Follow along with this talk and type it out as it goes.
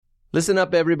Listen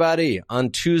up, everybody.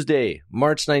 On Tuesday,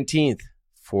 March 19th,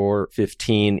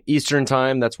 4:15 Eastern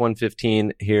Time, that's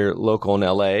 1:15 here local in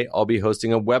LA, I'll be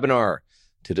hosting a webinar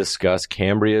to discuss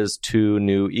Cambria's two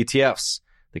new ETFs,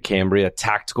 the Cambria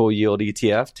Tactical Yield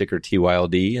ETF, ticker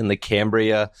TYLD, and the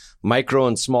Cambria Micro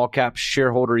and Small Cap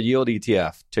Shareholder Yield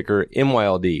ETF, ticker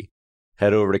MYLD.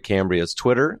 Head over to Cambria's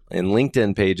Twitter and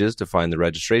LinkedIn pages to find the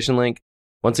registration link.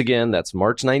 Once again, that's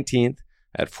March 19th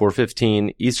at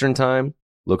 4:15 Eastern Time.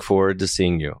 Look forward to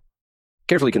seeing you.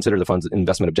 Carefully consider the fund's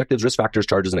investment objectives, risk factors,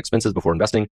 charges, and expenses before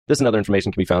investing. This and other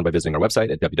information can be found by visiting our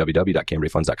website at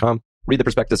www.cambriafunds.com. Read the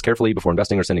prospectus carefully before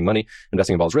investing or sending money.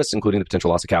 Investing involves risks, including the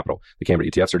potential loss of capital. The Cambria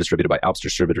ETFs are distributed by Alps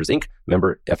Distributors, Inc.,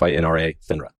 member FINRA,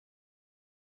 FINRA.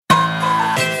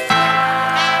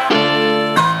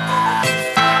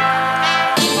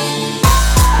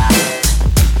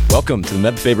 Welcome to the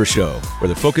Meb Faber Show, where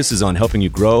the focus is on helping you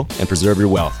grow and preserve your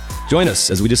wealth. Join us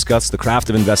as we discuss the craft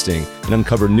of investing and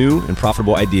uncover new and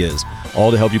profitable ideas,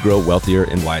 all to help you grow wealthier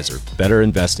and wiser. Better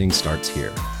investing starts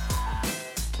here.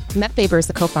 Meb Faber is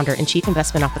the co-founder and chief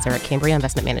investment officer at Cambria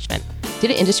Investment Management. Due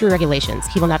to industry regulations,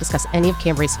 he will not discuss any of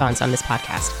Cambria's funds on this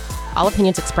podcast. All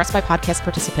opinions expressed by podcast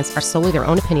participants are solely their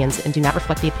own opinions and do not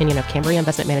reflect the opinion of Cambria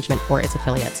Investment Management or its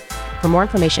affiliates. For more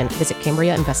information, visit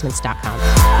CambriaInvestments.com.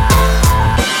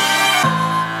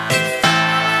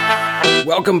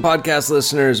 Welcome, podcast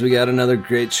listeners. We got another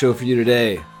great show for you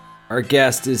today. Our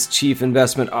guest is Chief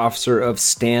Investment Officer of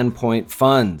Standpoint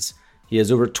Funds. He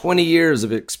has over 20 years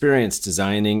of experience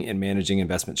designing and managing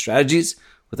investment strategies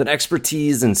with an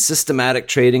expertise in systematic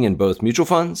trading in both mutual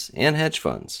funds and hedge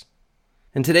funds.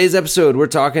 In today's episode, we're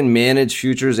talking managed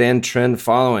futures and trend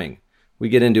following. We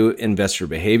get into investor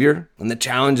behavior and the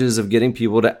challenges of getting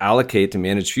people to allocate to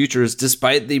managed futures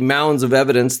despite the mounds of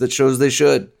evidence that shows they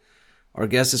should. Our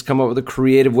guest has come up with a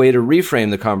creative way to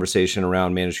reframe the conversation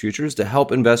around managed futures to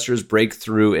help investors break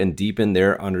through and deepen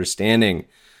their understanding.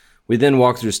 We then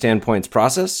walk through Standpoint's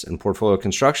process and portfolio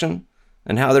construction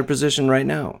and how they're positioned right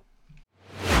now.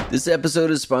 This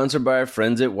episode is sponsored by our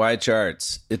friends at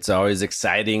YCharts. It's always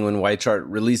exciting when YChart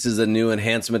releases a new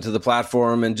enhancement to the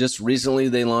platform, and just recently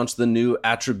they launched the new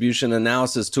attribution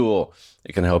analysis tool.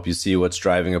 It can help you see what's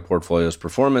driving a portfolio's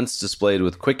performance, displayed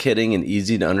with quick-hitting and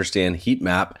easy-to-understand heat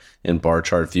map and bar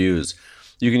chart views.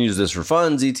 You can use this for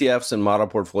funds, ETFs, and model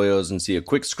portfolios and see a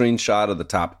quick screenshot of the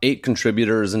top 8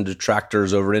 contributors and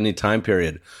detractors over any time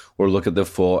period, or look at the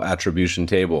full attribution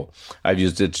table. I've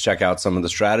used it to check out some of the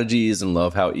strategies and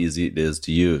love how easy it is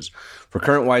to use. For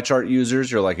current YChart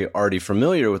users, you're likely already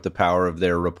familiar with the power of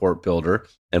their report builder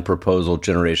and proposal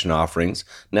generation offerings.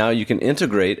 Now you can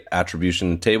integrate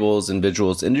attribution tables and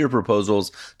visuals into your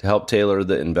proposals to help tailor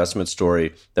the investment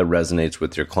story that resonates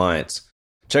with your clients.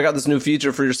 Check out this new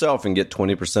feature for yourself and get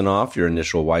 20% off your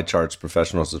initial YCharts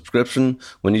professional subscription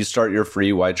when you start your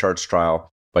free YCharts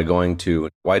trial by going to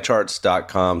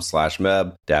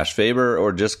ycharts.com/meb-faber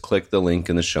or just click the link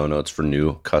in the show notes for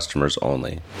new customers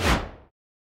only.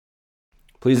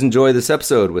 Please enjoy this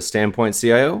episode with Standpoint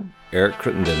CIO, Eric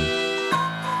Crittenden.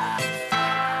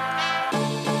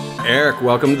 Eric,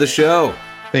 welcome to the show.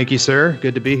 Thank you, sir.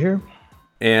 Good to be here.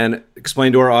 And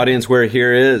explain to our audience where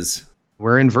here is.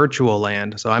 We're in virtual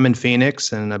land. So I'm in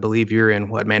Phoenix, and I believe you're in,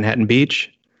 Manhattan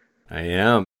Beach? I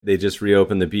am. They just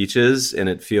reopened the beaches, and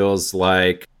it feels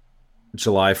like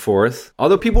July 4th.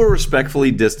 Although people are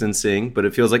respectfully distancing, but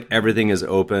it feels like everything is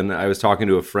open. I was talking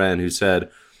to a friend who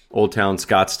said Old Town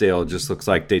Scottsdale just looks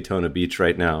like Daytona Beach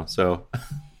right now. So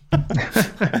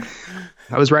I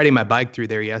was riding my bike through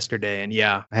there yesterday, and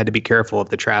yeah, I had to be careful of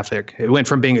the traffic. It went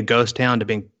from being a ghost town to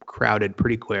being crowded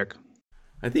pretty quick.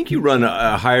 I think you run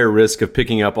a higher risk of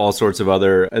picking up all sorts of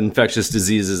other infectious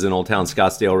diseases in Old Town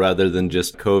Scottsdale rather than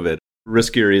just COVID.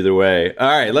 Riskier either way. All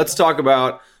right, let's talk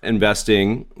about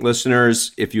investing.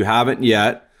 Listeners, if you haven't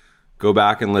yet, go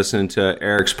back and listen to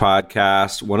Eric's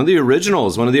podcast. One of the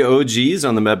originals, one of the OGs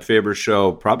on the Meb Faber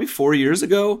Show, probably 4 years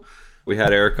ago. We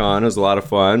had Eric on. It was a lot of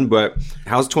fun. But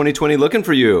how's 2020 looking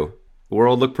for you? The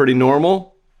world look pretty normal?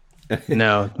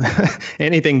 No,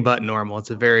 anything but normal. It's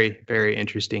a very, very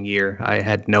interesting year. I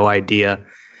had no idea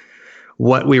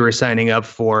what we were signing up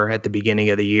for at the beginning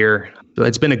of the year.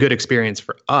 It's been a good experience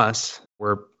for us.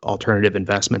 We're alternative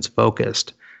investments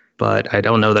focused, but I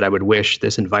don't know that I would wish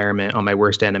this environment on my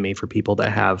worst enemy for people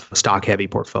that have stock heavy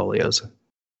portfolios.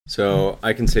 So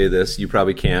I can say this, you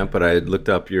probably can't, but I looked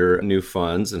up your new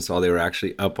funds and saw they were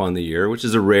actually up on the year, which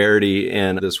is a rarity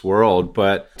in this world.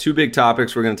 But two big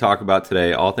topics we're going to talk about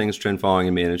today, all things trend following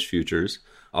and managed futures.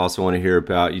 I also want to hear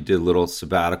about, you did a little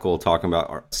sabbatical talking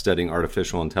about studying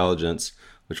artificial intelligence,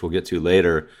 which we'll get to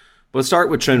later. But let's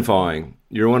start with trend following.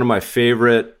 You're one of my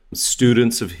favorite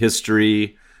students of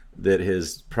history. that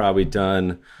has probably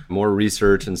done more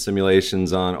research and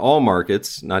simulations on all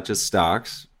markets, not just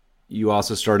stocks. You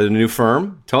also started a new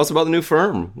firm. Tell us about the new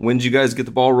firm. When did you guys get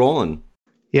the ball rolling?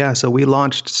 Yeah, so we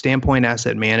launched Standpoint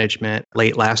Asset Management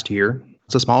late last year.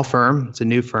 It's a small firm. It's a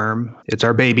new firm. It's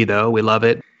our baby, though. We love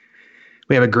it.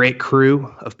 We have a great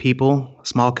crew of people, a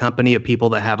small company of people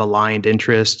that have aligned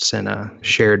interests and a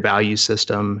shared value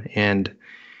system. And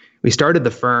we started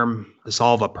the firm to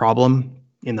solve a problem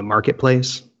in the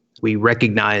marketplace. We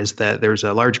recognize that there's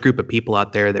a large group of people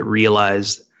out there that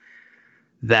realize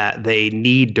that they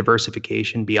need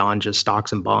diversification beyond just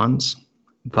stocks and bonds.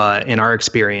 But in our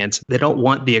experience, they don't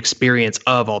want the experience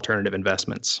of alternative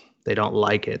investments. They don't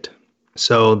like it.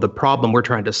 So the problem we're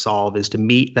trying to solve is to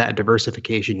meet that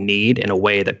diversification need in a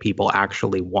way that people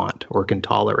actually want or can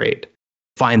tolerate.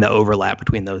 Find the overlap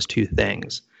between those two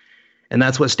things. And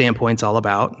that's what Standpoint's all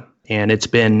about. And it's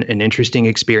been an interesting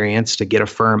experience to get a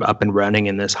firm up and running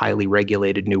in this highly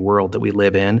regulated new world that we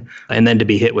live in. And then to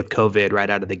be hit with COVID right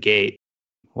out of the gate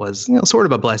was, sort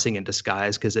of a blessing in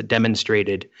disguise, because it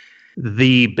demonstrated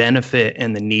the benefit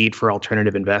and the need for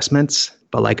alternative investments.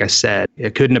 But like I said,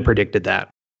 it couldn't have predicted that.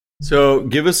 So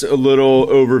give us a little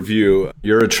overview.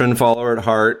 You're a trend follower at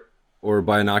heart, or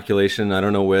by inoculation, I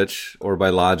don't know which, or by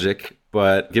logic,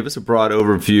 but give us a broad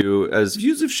overview as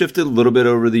views have shifted a little bit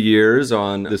over the years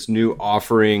on this new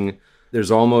offering.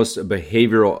 There's almost a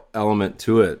behavioral element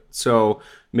to it. So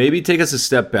maybe take us a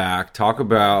step back, talk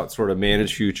about sort of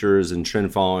managed futures and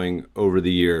trend following over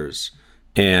the years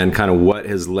and kind of what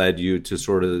has led you to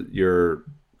sort of your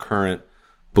current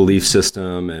belief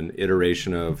system and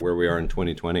iteration of where we are in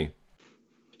 2020.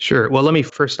 Sure. Well, let me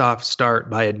first off start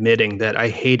by admitting that I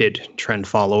hated trend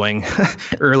following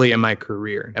early in my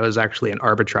career. I was actually an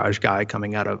arbitrage guy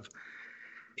coming out of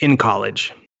in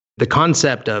college. The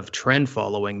concept of trend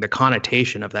following, the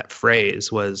connotation of that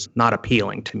phrase was not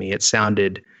appealing to me. It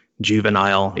sounded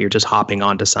juvenile. You're just hopping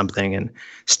onto something and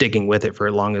sticking with it for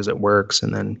as long as it works,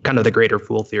 and then kind of the greater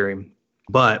fool theory.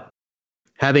 But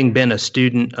having been a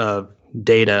student of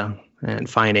data and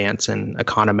finance and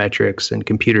econometrics and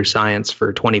computer science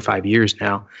for 25 years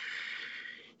now,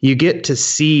 you get to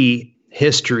see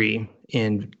history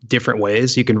in different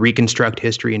ways. You can reconstruct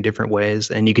history in different ways,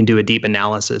 and you can do a deep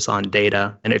analysis on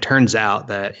data. And it turns out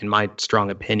that, in my strong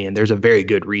opinion, there's a very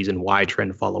good reason why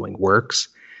trend following works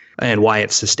and why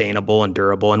it's sustainable and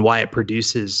durable and why it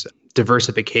produces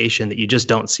diversification that you just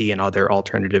don't see in other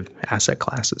alternative asset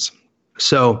classes.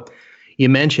 So you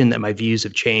mentioned that my views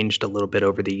have changed a little bit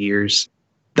over the years.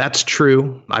 That's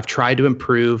true. I've tried to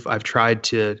improve. I've tried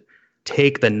to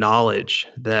take the knowledge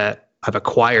that I've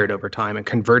acquired over time and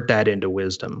convert that into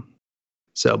wisdom.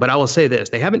 But I will say this,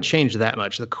 they haven't changed that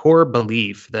much. The core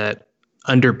belief that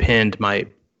underpinned my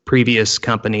previous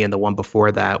company and the one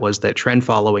before that was that trend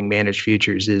following managed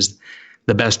futures is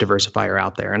the best diversifier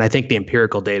out there. And I think the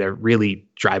empirical data really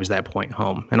drives that point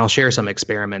home. And I'll share some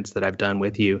experiments that I've done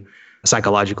with you,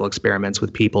 psychological experiments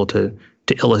with people to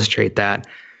illustrate that.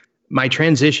 My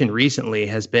transition recently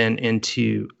has been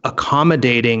into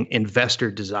accommodating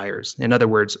investor desires. In other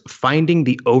words, finding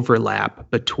the overlap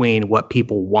between what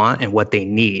people want and what they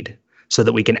need so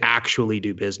that we can actually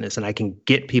do business and I can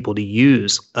get people to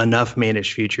use enough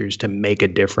managed futures to make a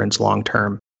difference long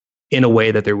term in a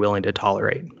way that they're willing to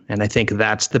tolerate. And I think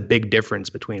that's the big difference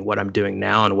between what I'm doing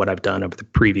now and what I've done over the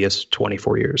previous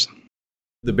 24 years.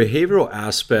 The behavioral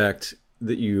aspect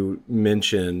that you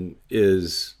mentioned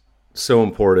is so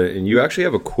important. And you actually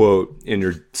have a quote in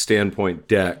your Standpoint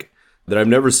deck that I've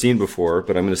never seen before,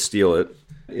 but I'm going to steal it.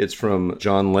 It's from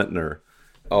John Lintner.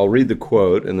 I'll read the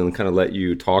quote and then kind of let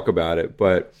you talk about it,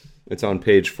 but it's on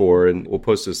page 4, and we'll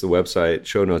post this to the website,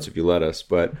 show notes if you let us.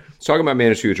 But it's talking about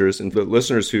managed futures. And for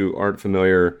listeners who aren't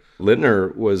familiar,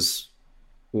 Lintner was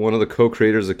one of the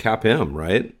co-creators of CAPM,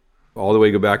 right? All the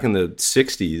way go back in the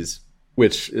 60s,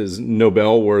 which is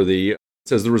Nobel worthy. It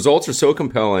says the results are so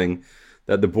compelling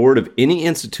that the board of any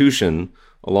institution,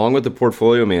 along with the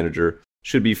portfolio manager,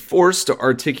 should be forced to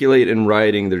articulate in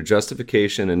writing their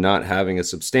justification in not having a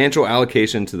substantial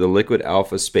allocation to the liquid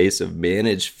alpha space of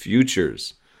managed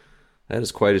futures. That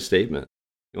is quite a statement.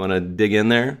 You want to dig in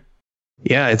there?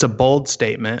 Yeah, it's a bold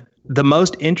statement. The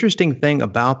most interesting thing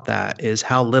about that is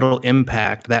how little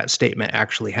impact that statement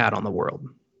actually had on the world.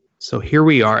 So here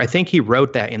we are. I think he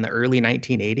wrote that in the early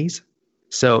 1980s.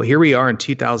 So here we are in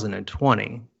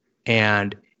 2020.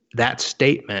 And that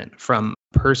statement from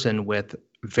a person with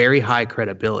very high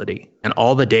credibility and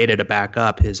all the data to back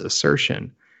up his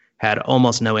assertion had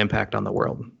almost no impact on the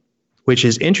world. which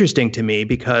is interesting to me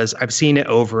because I've seen it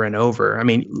over and over. I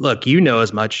mean, look, you know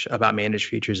as much about managed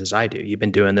futures as I do. You've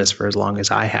been doing this for as long as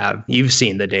I have. You've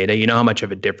seen the data. You know how much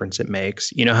of a difference it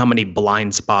makes. You know how many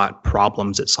blind spot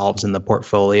problems it solves in the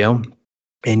portfolio.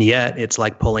 And yet it's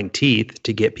like pulling teeth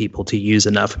to get people to use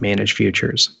enough managed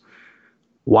futures.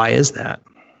 Why is that?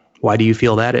 Why do you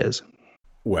feel that is?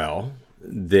 Well,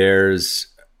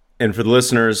 and for the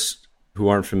listeners who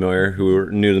aren't familiar, who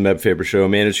are new to the Meb Faber Show,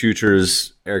 managed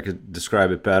futures, Eric could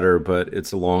describe it better, but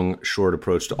it's a long, short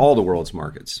approach to all the world's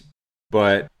markets.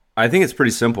 But I think it's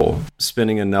pretty simple.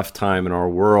 Spending enough time in our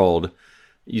world,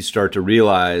 you start to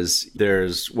realize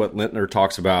there's what Lintner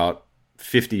talks about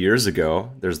 50 years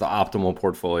ago. There's the optimal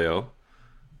portfolio,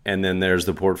 and then there's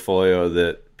the portfolio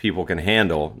that people can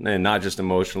handle, and not just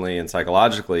emotionally and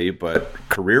psychologically, but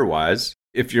career-wise,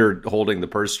 if you're holding the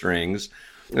purse strings.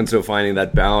 And so finding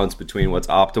that balance between what's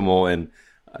optimal and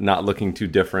not looking too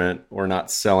different or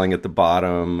not selling at the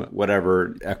bottom,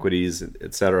 whatever, equities,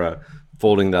 et cetera,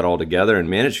 folding that all together. And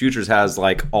managed futures has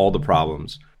like all the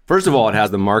problems. First of all, it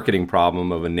has the marketing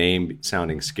problem of a name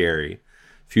sounding scary.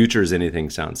 Futures, anything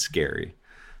sounds scary.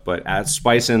 But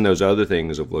spice in those other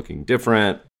things of looking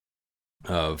different,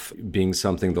 of being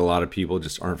something that a lot of people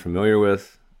just aren't familiar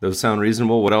with. Those sound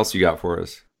reasonable. What else you got for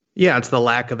us? Yeah, it's the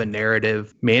lack of a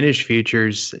narrative. Managed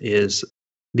futures is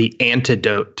the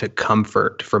antidote to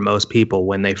comfort for most people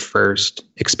when they first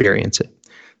experience it.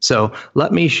 So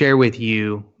let me share with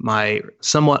you my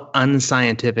somewhat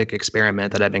unscientific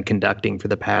experiment that I've been conducting for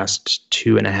the past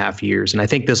 2.5 years. And I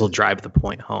think this will drive the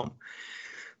point home.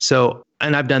 So,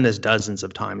 and I've done this dozens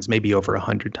of times, maybe over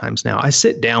 100 times now. I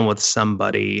sit down with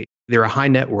somebody, they're a high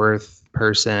net worth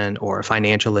person or a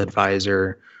financial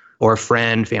advisor or a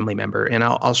friend, family member, and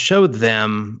I'll show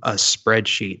them a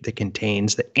spreadsheet that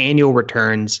contains the annual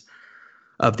returns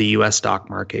of the US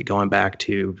stock market going back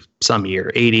to some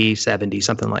year, 80, 70,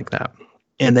 something like that.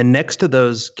 And then next to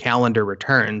those calendar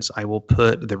returns, I will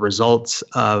put the results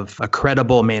of a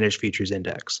credible managed futures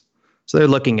index. So they're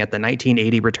looking at the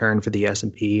 1980 return for the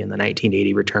S&P and the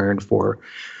 1980 return for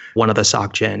one of the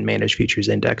SocGen managed futures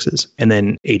indexes, and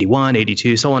then 81,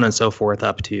 82, so on and so forth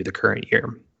up to the current year.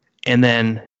 And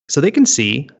then so they can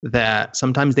see that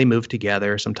sometimes they move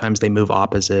together, sometimes they move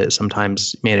opposite,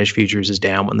 sometimes managed futures is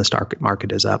down when the stock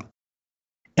market is up.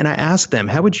 And I ask them,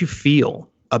 how would you feel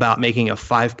about making a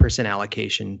 5%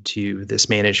 allocation to this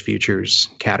managed futures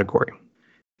category?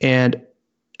 And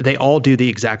they all do the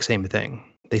exact same thing.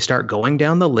 They start going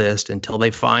down the list until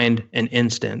they find an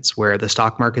instance where the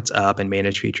stock market's up and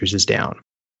managed futures is down.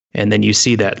 And then you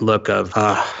see that look of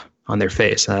on their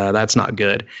face, that's not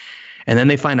good. And then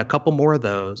they find a couple more of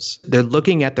those. They're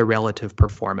looking at the relative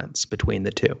performance between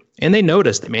the two. And they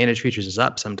notice that managed futures is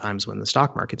up sometimes when the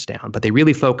stock market's down, but they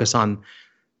really focus on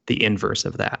the inverse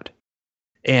of that.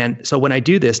 And so when I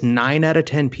do this, 9 out of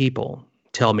 10 people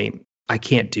tell me, I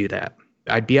can't do that.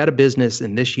 I'd be out of business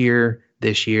in this year,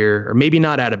 or maybe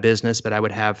not out of business, but I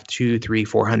would have 200, 300,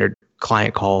 400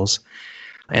 client calls.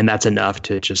 And that's enough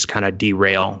to just kind of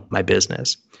derail my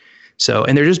business. So,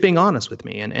 and they're just being honest with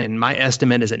me. And my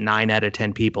estimate is that 9 out of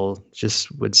 10 people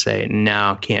just would say,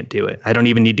 no, can't do it. I don't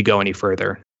even need to go any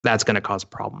further. That's going to cause a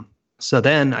problem. So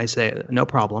then I say, no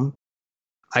problem.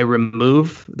 I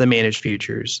remove the managed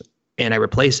futures and I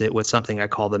replace it with something I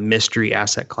call the mystery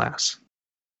asset class,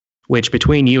 which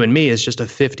between you and me is just a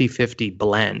 50-50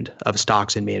 blend of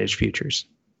stocks and managed futures,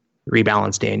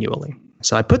 rebalanced annually.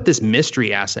 So I put this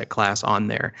mystery asset class on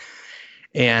there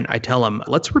and I tell them,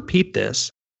 let's repeat this.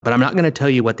 But I'm not going to tell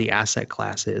you what the asset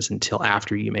class is until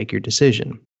after you make your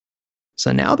decision.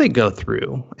 So now they go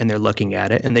through and they're looking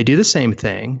at it and they do the same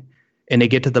thing and they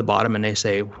get to the bottom and they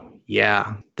say,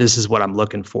 yeah, this is what I'm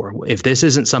looking for. If this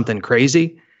isn't something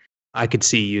crazy, I could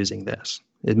see using this.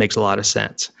 It makes a lot of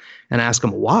sense. And I ask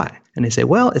them why. And they say,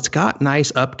 well, it's got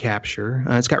nice up capture.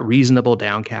 It's got reasonable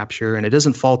down capture and it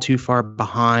doesn't fall too far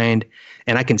behind.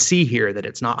 And I can see here that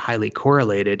it's not highly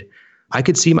correlated. I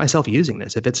could see myself using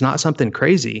this. If it's not something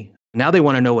crazy, now they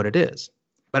want to know what it is,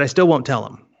 but I still won't tell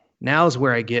them. Now is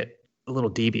where I get a little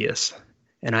devious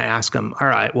and I ask them, all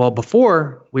right, well,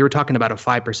 before we were talking about a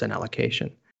 5% allocation.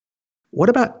 What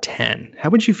about 10? How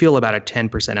would you feel about a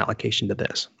 10% allocation to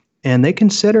this? And they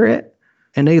consider it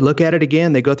and they look at it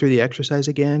again. They go through the exercise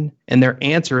again. And their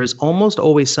answer is almost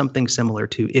always something similar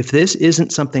to, if this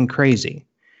isn't something crazy,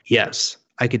 yes,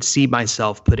 I could see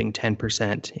myself putting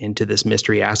 10% into this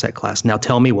mystery asset class. Now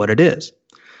tell me what it is.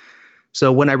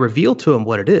 So when I reveal to them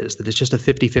what it is, that it's just a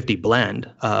 50-50 blend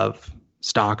of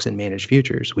stocks and managed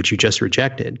futures, which you just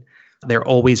rejected, they're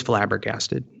always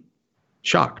flabbergasted,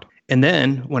 shocked. And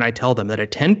then when I tell them that a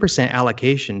 10%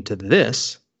 allocation to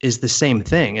this is the same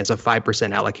thing as a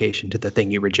 5% allocation to the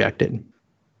thing you rejected.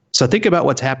 So think about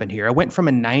what's happened here. I went from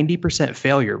a 90%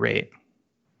 failure rate,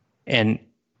 and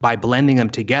by blending them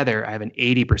together, I have an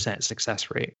 80%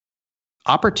 success rate.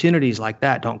 Opportunities like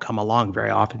that don't come along very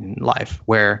often in life,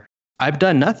 where I've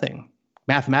done nothing.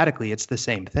 Mathematically, it's the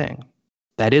same thing.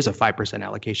 That is a 5%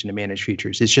 allocation to managed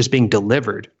futures. It's just being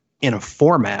delivered in a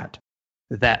format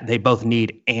that they both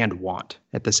need and want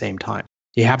at the same time.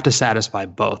 You have to satisfy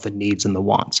both the needs and the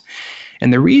wants.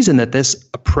 And the reason that this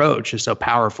approach is so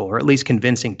powerful, or at least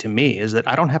convincing to me, is that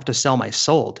I don't have to sell my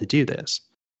soul to do this,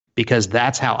 because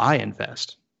that's how I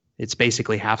invest. It's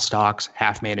basically half stocks,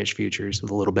 half managed futures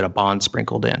with a little bit of bonds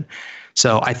sprinkled in.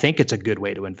 So I think it's a good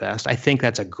way to invest. I think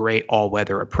that's a great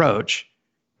all-weather approach,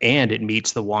 and it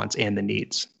meets the wants and the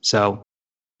needs. So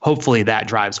hopefully that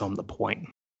drives home the point.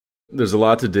 There's a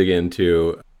lot to dig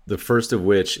into. The first of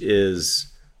which is,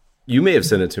 you may have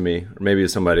sent it to me, or maybe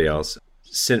somebody else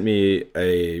sent me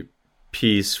a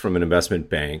piece from an investment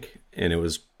bank, and it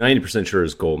was 90% sure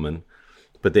it's Goldman,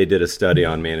 but they did a study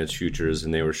on managed futures,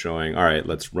 and they were showing, all right,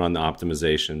 let's run the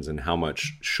optimizations and how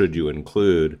much should you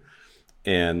include.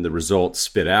 And the results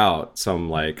spit out some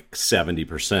like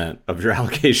 70% of your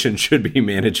allocation should be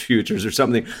managed futures or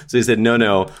something. So they said,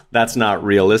 no, that's not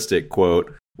realistic,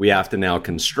 quote. We have to now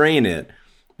constrain it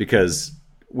because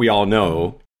we all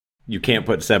know you can't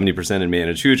put 70% in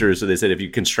managed futures. So they said, if you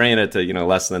constrain it to,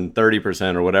 less than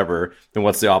 30% or whatever, then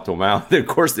what's the optimal amount? Of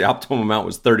course, the optimal amount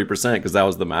was 30% because that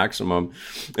was the maximum.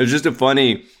 It was just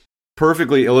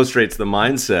perfectly illustrates the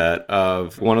mindset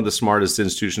of one of the smartest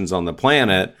institutions on the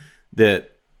planet,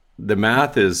 that the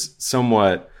math is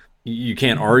somewhat, you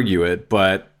can't argue it,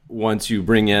 but once you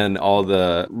bring in all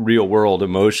the real world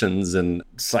emotions and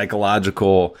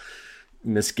psychological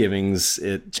misgivings,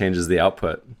 it changes the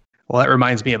output. Well, that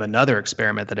reminds me of another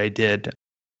experiment that I did.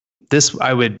 This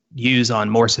I would use on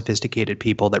more sophisticated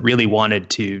people that really wanted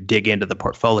to dig into the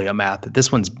portfolio math.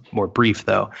 This one's more brief,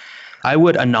 though. I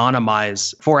would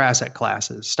anonymize 4 asset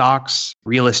classes: stocks,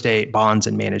 real estate, bonds,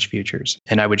 and managed futures.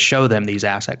 And I would show them these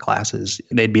asset classes.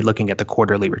 They'd be looking at the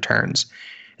quarterly returns.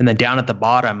 And then down at the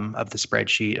bottom of the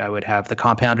spreadsheet, I would have the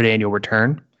compounded annual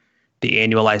return, the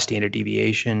annualized standard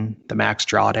deviation, the max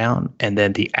drawdown, and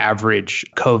then the average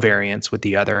covariance with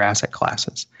the other asset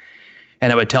classes.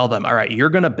 And I would tell them, all right,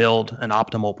 you're going to build an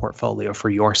optimal portfolio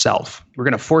for yourself. We're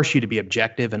going to force you to be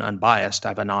objective and unbiased.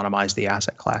 I've anonymized the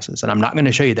asset classes, and I'm not going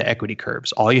to show you the equity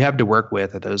curves. All you have to work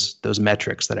with are those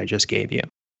metrics that I just gave you.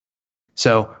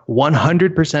 So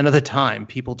 100% of the time,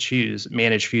 people choose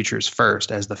managed futures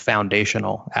first as the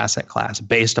foundational asset class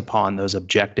based upon those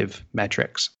objective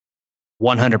metrics.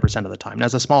 100% of the time. Now,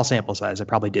 it's a small sample size. I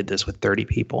probably did this with 30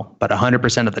 people, but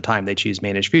 100% of the time they choose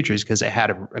managed futures because it had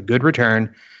a good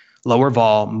return, lower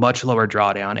vol, much lower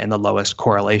drawdown, and the lowest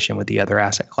correlation with the other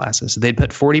asset classes. So they'd put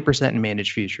 40% in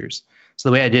managed futures. So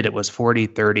the way I did it was 40,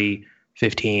 30,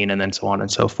 15, and then so on and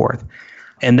so forth.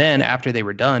 And then after they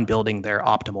were done building their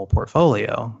optimal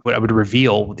portfolio, I would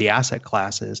reveal the asset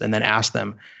classes and then ask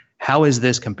them, how is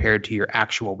this compared to your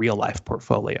actual real life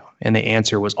portfolio? And the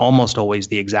answer was almost always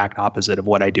the exact opposite of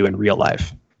what I do in real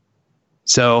life.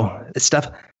 So it's stuff.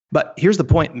 But here's the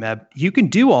point, Meb. You can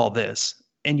do all this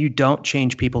and you don't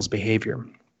change people's behavior.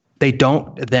 They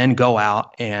don't then go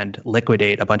out and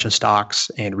liquidate a bunch of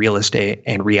stocks and real estate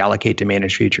and reallocate to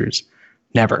managed futures.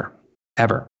 Never,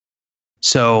 ever.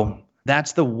 So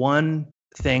that's the one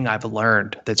thing I've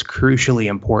learned that's crucially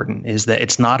important, is that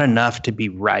it's not enough to be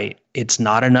right. It's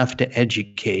not enough to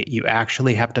educate. You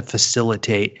actually have to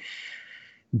facilitate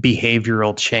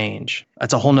behavioral change.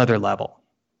 That's a whole nother level.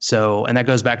 So, and that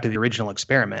goes back to the original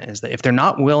experiment, is that if they're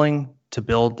not willing to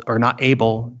build or not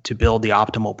able to build the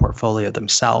optimal portfolio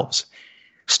themselves,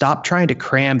 stop trying to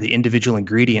cram the individual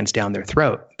ingredients down their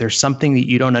throat. There's something that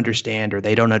you don't understand or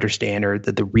they don't understand, or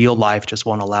that the real life just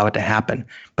won't allow it to happen.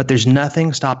 But there's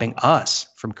nothing stopping us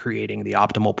from creating the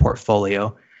optimal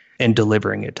portfolio and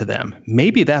delivering it to them.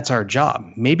 Maybe that's our job.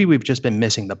 Maybe we've just been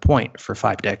missing the point for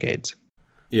 5 decades.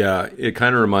 Yeah, it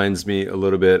kind of reminds me a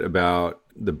little bit about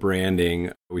the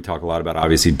branding. We talk a lot about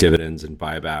obviously dividends and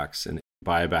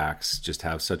buybacks just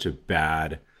have such a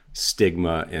bad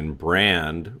stigma and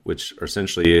brand, which are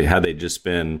essentially, had they just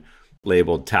been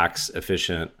labeled tax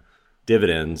efficient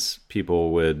dividends,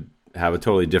 people would have a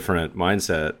totally different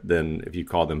mindset than if you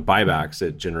call them buybacks.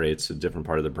 It generates a different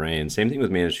part of the brain. Same thing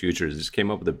with managed futures. It just came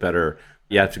up with a better,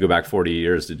 you have to go back 40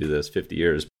 years to do this, 50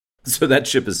 years. So that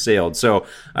ship has sailed. So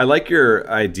I like your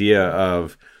idea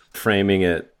of framing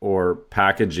it or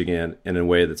packaging it in a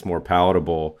way that's more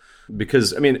palatable,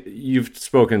 because, I mean, you've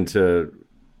spoken to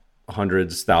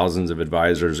hundreds, thousands of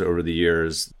advisors over the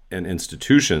years and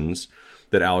institutions.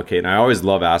 that allocate. And I always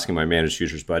love asking my managed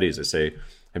futures buddies, I say,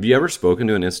 have you ever spoken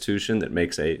to an institution that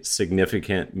makes a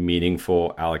significant,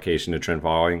 meaningful allocation to trend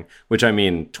following, which I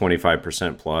mean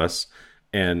 25% plus?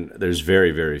 And there's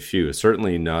very, very few,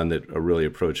 certainly none that really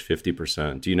approach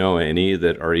 50%. Do you know any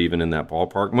that are even in that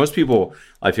ballpark? Most people,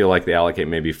 I feel like they allocate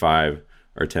maybe 5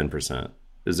 or 10%.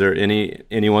 Is there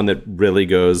anyone that really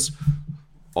goes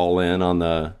all in on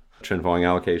the trend following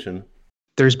allocation?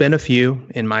 There's been a few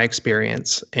in my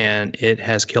experience, and it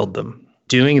has killed them.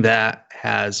 Doing that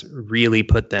has really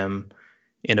put them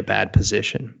in a bad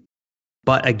position.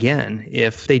 But again,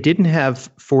 if they didn't have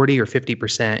 40 or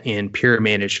 50% in pure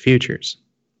managed futures,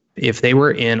 if they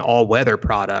were in all weather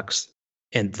products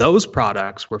and those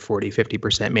products were 40,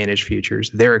 50% managed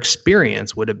futures, their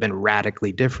experience would have been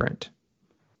radically different.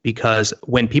 Because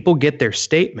when people get their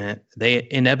statement, they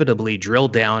inevitably drill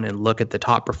down and look at the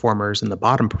top performers and the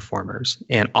bottom performers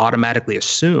and automatically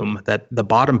assume that the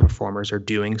bottom performers are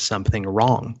doing something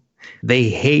wrong. They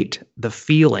hate the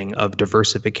feeling of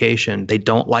diversification. They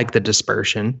don't like the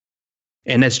dispersion.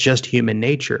 And it's just human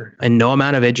nature. And no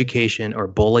amount of education or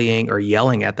bullying or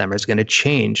yelling at them is going to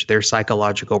change their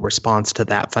psychological response to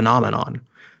that phenomenon.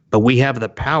 But we have the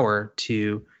power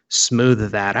to smooth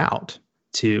that out,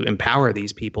 to empower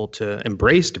these people to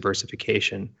embrace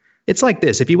diversification. It's like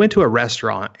this. If you went to a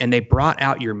restaurant and they brought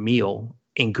out your meal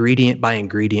ingredient by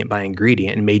ingredient by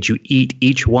ingredient and made you eat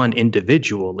each one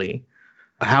individually,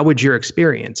 how would your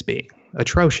experience be?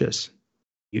 Atrocious.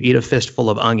 You eat a fistful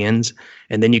of onions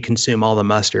and then you consume all the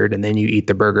mustard and then you eat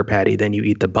the burger patty, then you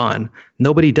eat the bun.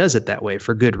 Nobody does it that way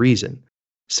for good reason.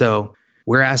 So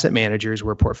we're asset managers,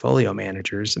 we're portfolio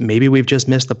managers. Maybe we've just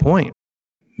missed the point.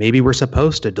 Maybe we're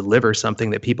supposed to deliver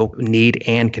something that people need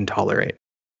and can tolerate.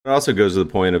 It also goes to the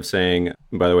point of saying,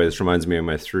 by the way, this reminds me of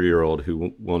my 3-year-old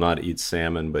who will not eat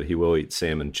salmon, but he will eat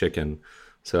salmon chicken.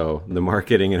 So the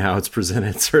marketing and how it's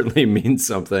presented certainly means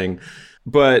something.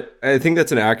 But I think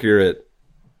that's an accurate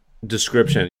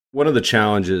description. One of the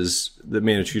challenges that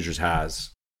managed futures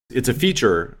has, it's a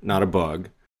feature, not a bug,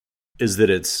 is that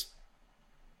it's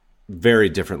very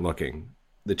different looking.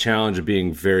 The challenge of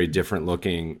being very different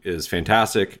looking is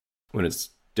fantastic when it's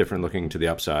different looking to the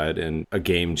upside, and a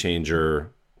game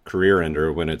changer, career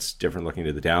ender when it's different looking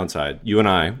to the downside. You and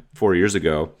I, 4 years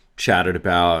ago, chatted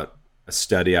about a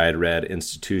study I had read,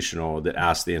 institutional, that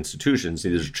asked the institutions,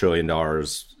 there's $1 trillion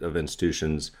of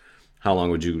institutions, how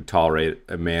long would you tolerate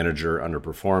a manager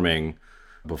underperforming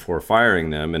before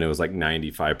firing them? And it was like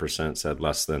 95% said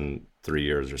less than 3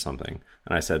 years or something.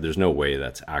 And I said, there's no way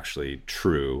that's actually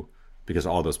true because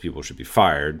all those people should be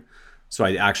fired. So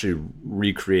I actually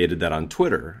recreated that on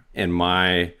Twitter. And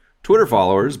my Twitter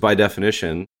followers, by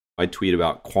definition, I tweet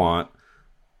about quant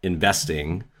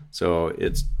investing. So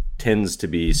it tends to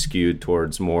be skewed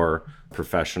towards more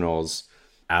professionals.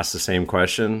 Ask the same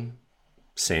question,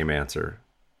 same answer,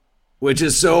 which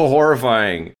is so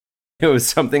horrifying. It was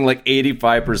something like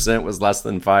 85% was less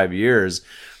than 5 years,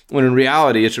 when in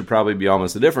reality, it should probably be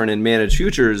almost different. And managed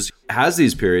futures has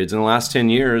these periods. In the last 10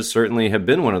 years, certainly have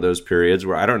been one of those periods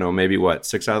where, I don't know, maybe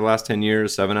 6 out of the last 10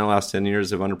 years, 7 out of the last 10 years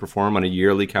have underperformed on a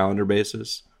yearly calendar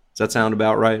basis. Does that sound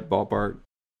about right, ballpark?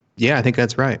 Yeah, I think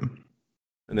that's right.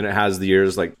 And then it has the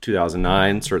years like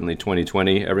 2009, certainly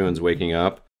 2020, everyone's waking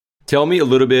up. Tell me a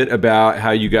little bit about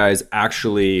how you guys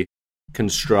actually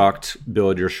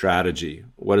build your strategy.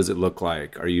 What does it look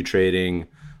like? Are you trading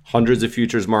hundreds of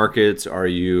futures markets? Are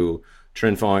you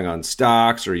trend following on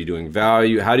stocks? Are you doing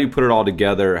value? How do you put it all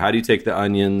together? How do you take the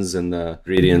onions and the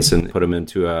ingredients and put them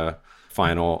into a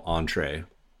final entree?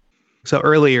 So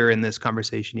earlier in this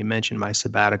conversation, you mentioned my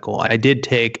sabbatical. I did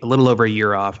take a little over a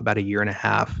year off, about a year and a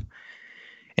half.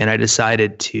 And I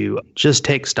decided to just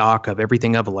take stock of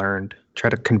everything I've learned, try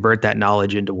to convert that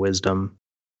knowledge into wisdom,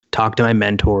 talk to my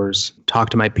mentors, talk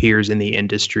to my peers in the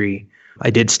industry. I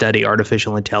did study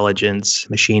artificial intelligence,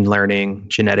 machine learning,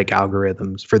 genetic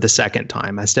algorithms for the second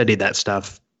time. I studied that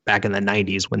stuff back in the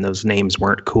 90s when those names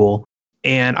weren't cool.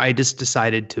 And I just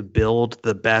decided to build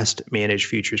the best managed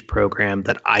futures program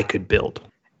that I could build.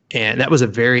 And that was a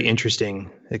very interesting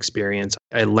experience.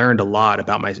 I learned a lot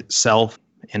about myself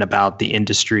and about the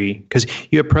industry, because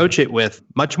you approach it with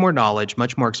much more knowledge,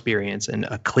 much more experience, and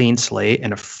a clean slate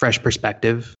and a fresh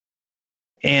perspective.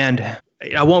 And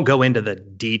I won't go into the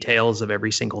details of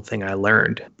every single thing I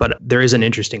learned, but there is an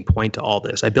interesting point to all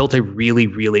this. I built a really,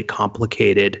 really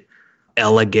complicated,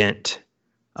 elegant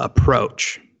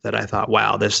approach that I thought,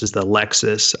 wow, this is the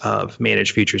Lexus of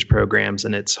managed futures programs,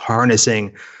 and it's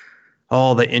harnessing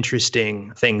all the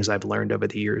interesting things I've learned over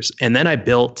the years. And then I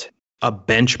built a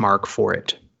benchmark for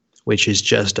it, which is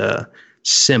just a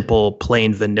simple,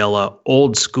 plain vanilla,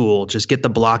 old school, just get the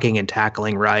blocking and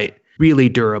tackling right. really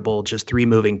durable, just 3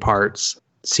 moving parts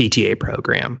CTA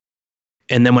program.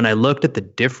 And then when I looked at the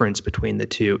difference between the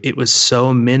two, it was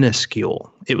so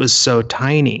minuscule. It was so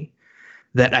tiny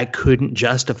that I couldn't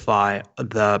justify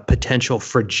the potential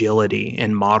fragility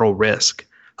and model risk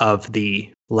of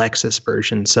the Lexus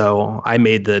version. So I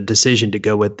made the decision to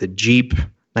go with the Jeep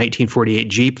 1948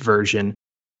 Jeep version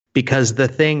because the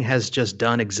thing has just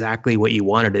done exactly what you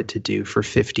wanted it to do for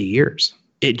 50 years.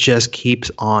 It just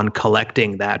keeps on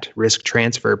collecting that risk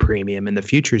transfer premium in the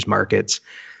futures markets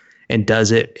and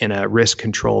does it in a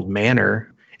risk-controlled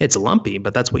manner. It's lumpy,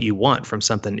 but that's what you want from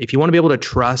something. If you want to be able to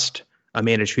trust a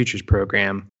managed futures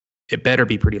program, it better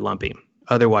be pretty lumpy.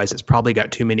 Otherwise, it's probably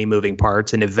got too many moving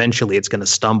parts, and eventually it's going to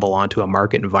stumble onto a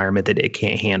market environment that it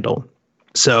can't handle.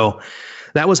 So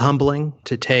that was humbling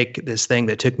to take this thing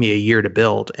that took me a year to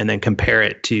build and then compare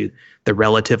it to the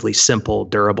relatively simple,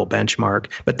 durable benchmark.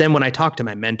 But then when I talked to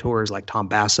my mentors like Tom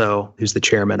Basso, who's the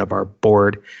chairman of our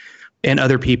board, and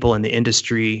other people in the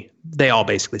industry, they all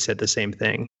basically said the same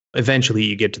thing. Eventually,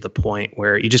 you get to the point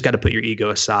where you just got to put your ego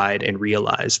aside and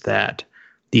realize that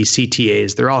these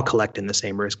CTAs, they're all collecting the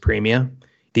same risk premium.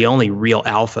 The only real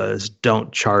alphas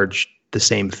don't charge the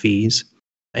same fees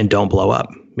and don't blow up,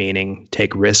 meaning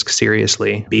take risk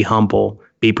seriously, be humble,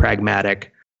 be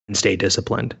pragmatic, and stay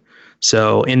disciplined.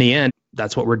 So in the end,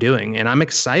 that's what we're doing. And I'm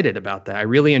excited about that. I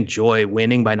really enjoy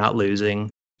winning by not losing.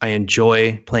 I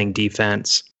enjoy playing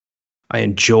defense. I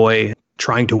enjoy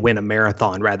trying to win a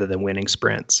marathon rather than winning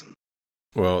sprints.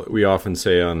 Well, we often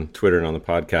say on Twitter and on the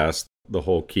podcast, the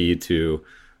whole key to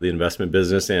the investment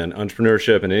business and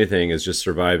entrepreneurship and anything is just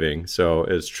surviving. So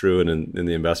it's true in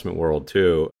the investment world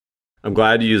too. I'm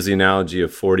glad you used the analogy of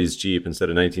 40s Jeep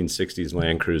instead of 1960s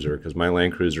Land Cruiser, because my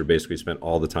Land Cruiser basically spent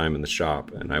all the time in the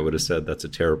shop, and I would have said that's a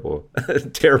terrible,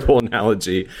 terrible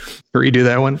analogy. Redo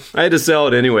that one. I had to sell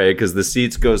it anyway because the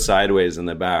seats go sideways in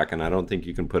the back, and I don't think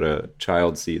you can put a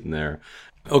child seat in there.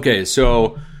 Okay,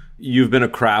 so you've been a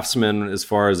craftsman as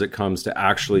far as it comes to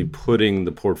actually putting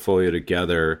the portfolio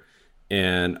together,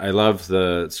 and I love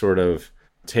the sort of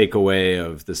takeaway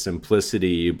of the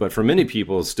simplicity, but for many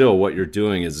people still what you're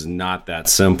doing is not that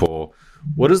simple.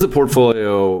 What is the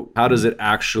portfolio? How does it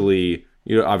actually,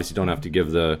 you obviously don't have to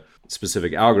give the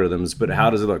specific algorithms, but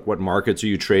how does it look? What markets are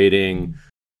you trading?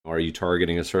 Are you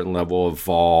targeting a certain level of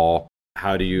vol?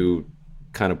 How do you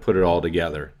kind of put it all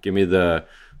together? Give me the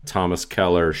Thomas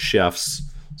Keller chef's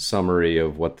summary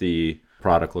of what the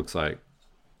product looks like.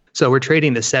 So we're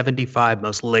trading the 75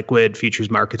 most liquid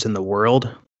futures markets in the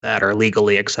world that are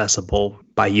legally accessible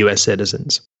by U.S.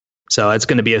 citizens. So it's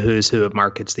going to be a who's who of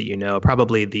markets that you know.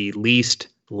 Probably the least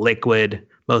liquid,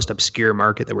 most obscure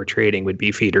market that we're trading would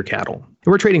be feeder cattle.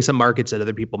 We're trading some markets that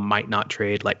other people might not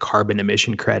trade, like carbon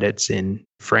emission credits in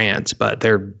France, but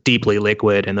they're deeply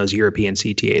liquid, and those European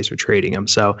CTAs are trading them.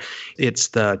 So it's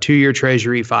the 2-year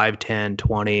Treasury, 5, 10,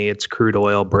 20. It's crude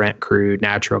oil, Brent crude,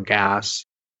 natural gas,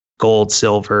 gold,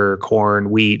 silver,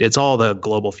 corn, wheat. It's all the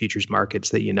global futures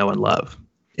markets that you know and love.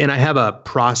 And I have a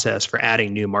process for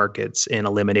adding new markets and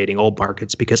eliminating old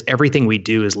markets because everything we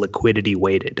do is liquidity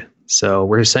weighted. So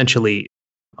we're essentially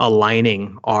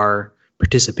aligning our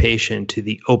participation to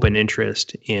the open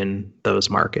interest in those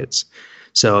markets.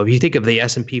 So if you think of the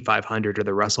S&P 500 or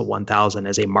the Russell 1000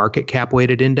 as a market cap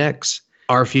weighted index,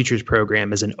 our futures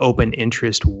program is an open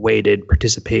interest weighted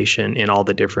participation in all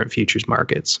the different futures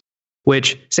markets,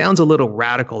 which sounds a little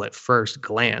radical at first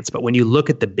glance. But when you look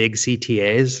at the big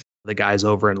CTAs, the guys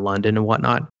over in London and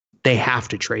whatnot, they have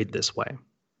to trade this way.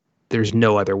 There's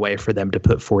no other way for them to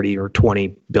put 40 or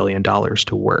 $20 billion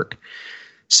to work.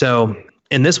 So,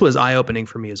 and this was eye-opening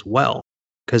for me as well,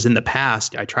 because in the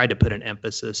past, I tried to put an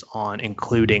emphasis on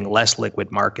including less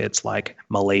liquid markets like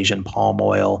Malaysian palm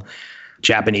oil,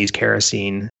 Japanese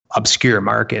kerosene, obscure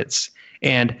markets.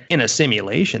 And in a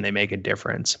simulation, they make a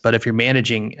difference. But if you're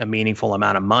managing a meaningful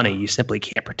amount of money, you simply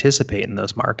can't participate in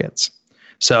those markets.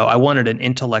 So I wanted an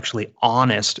intellectually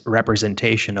honest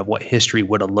representation of what history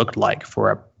would have looked like for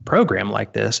a program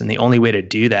like this. And the only way to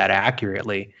do that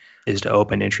accurately is to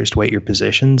open interest weight your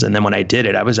positions. And then when I did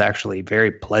it, I was actually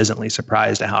very pleasantly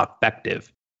surprised at how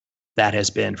effective that has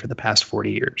been for the past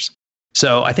 40 years.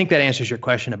 So I think that answers your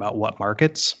question about what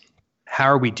markets. How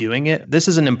are we doing it? This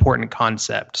is an important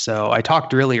concept. So I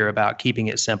talked earlier about keeping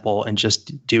it simple and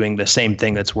just doing the same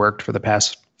thing that's worked for the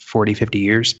past 40, 50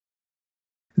 years.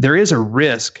 There is a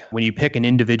risk when you pick an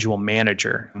individual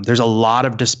manager. There's a lot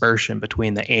of dispersion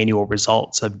between the annual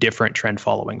results of different trend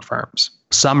following firms.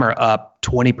 Some are up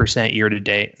 20% year to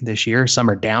date this year. Some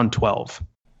are down 12.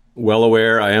 Well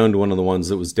aware. I owned one of the ones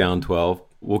that was down 12.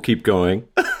 we'll keep going.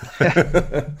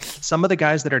 Some of the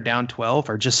guys that are down 12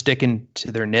 are just sticking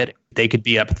to their knit. They could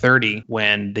be up 30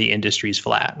 when the industry's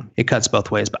flat. It cuts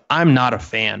both ways, but I'm not a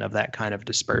fan of that kind of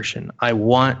dispersion. I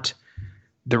want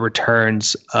the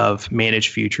returns of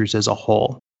managed futures as a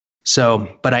whole.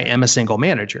 But I am a single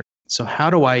manager. So how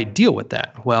do I deal with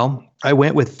that? Well, I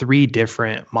went with 3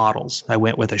 different models. I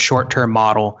went with a short-term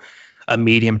model, a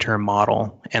medium-term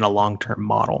model, and a long-term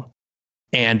model.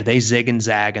 And they zig and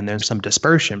zag, and there's some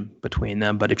dispersion between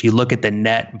them. But if you look at the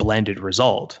net blended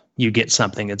result, you get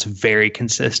something that's very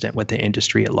consistent with the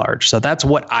industry at large. So that's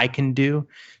what I can do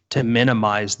to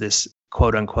minimize this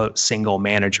quote unquote single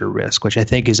manager risk, which I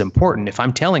think is important. If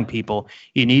I'm telling people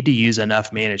you need to use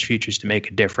enough managed futures to make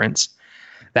a difference,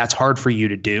 that's hard for you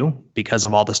to do because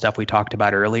of all the stuff we talked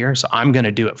about earlier. So I'm going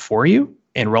to do it for you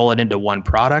and roll it into one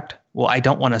product. Well, I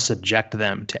don't want to subject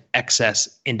them to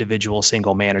excess individual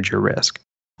single manager risk.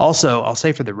 Also, I'll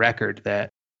say for the record that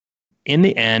in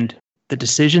the end, the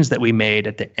decisions that we made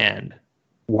at the end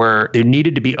there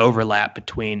needed to be overlap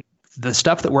between the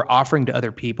stuff that we're offering to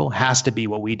other people has to be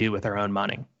what we do with our own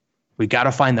money. We got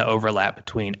to find the overlap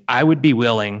between I would be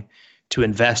willing to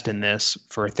invest in this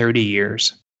for 30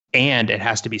 years and it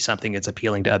has to be something that's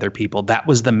appealing to other people. That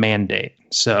was the mandate.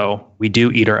 So we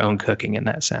do eat our own cooking in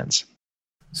that sense.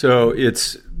 So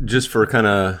it's just for kind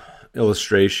of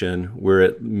illustration, we're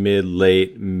at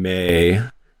late May.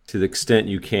 To the extent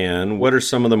you can, what are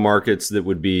some of the markets that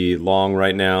would be long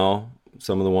right now?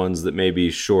 Some of the ones that may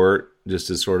be short, just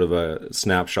as sort of a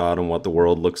snapshot on what the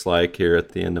world looks like here at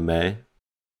the end of May?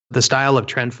 The style of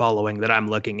trend following that I'm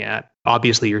looking at,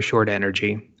 obviously you're short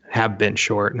energy, have been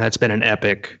short, and that's been an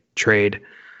epic trade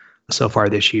so far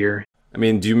this year. I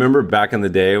mean, do you remember back in the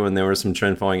day when there were some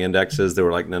trend following indexes that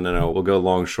were like, no, we'll go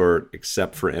long short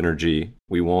except for energy.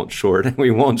 We won't short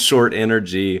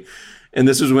energy. And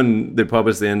this was when they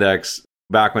published the index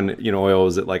back when, oil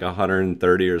was at like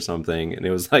 130 or something. And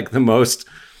it was like the most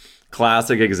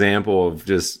classic example of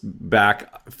just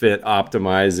back fit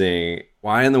optimizing.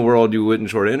 Why in the world you wouldn't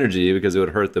short energy? Because it would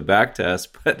hurt the back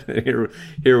test. But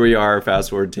here we are, fast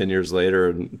forward 10 years later,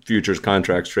 and futures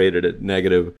contracts traded at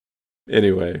negative.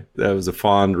 Anyway, that was a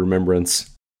fond remembrance.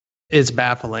 It's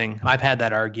baffling. I've had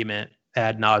that argument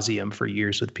ad nauseum for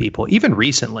years with people, even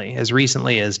recently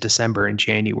as December and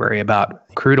January, about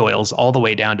crude oils all the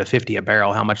way down to 50 a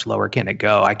barrel. How much lower can it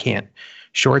go? I can't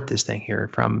short this thing here,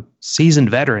 from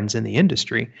seasoned veterans in the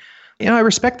industry. I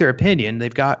respect their opinion.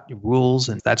 They've got rules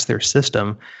and that's their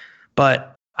system.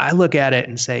 But I look at it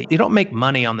and say, you don't make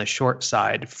money on the short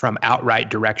side from outright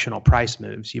directional price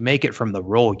moves. You make it from the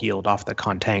roll yield off the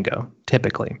contango,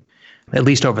 typically, at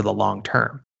least over the long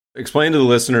term. Explain to the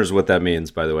listeners what that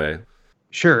means, by the way.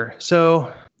 Sure.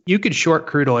 So you could short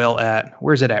crude oil at,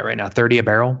 where's it at right now? 30 a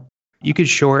barrel. You could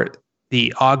short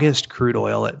the August crude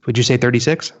oil at, would you say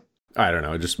 36? I don't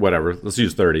know, just whatever. Let's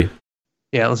use 30.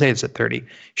 Yeah, let's say it's at 30.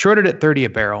 Short it at 30 a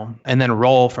barrel and then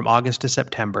roll from August to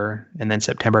September and then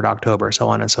September to October, so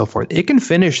on and so forth. It can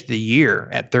finish the year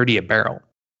at 30 a barrel.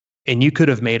 And you could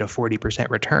have made a 40%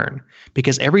 return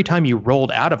because every time you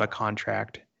rolled out of a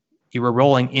contract, you were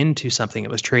rolling into something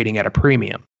that was trading at a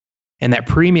premium. And that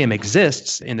premium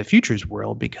exists in the futures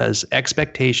world because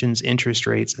expectations, interest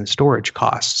rates, and storage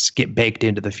costs get baked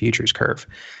into the futures curve.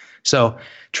 So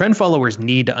trend followers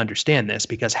need to understand this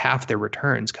because half their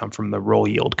returns come from the roll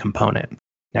yield component.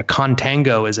 Now,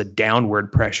 contango is a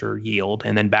downward pressure yield,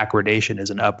 and then backwardation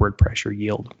is an upward pressure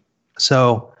yield.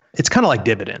 So it's kind of like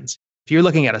dividends. If you're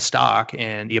looking at a stock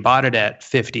and you bought it at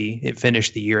 50, it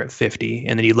finished the year at 50,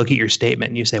 and then you look at your statement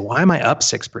and you say, why am I up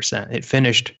 6%? It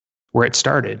finished where it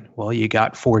started. Well, you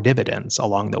got 4 dividends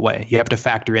along the way. You have to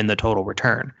factor in the total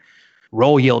return.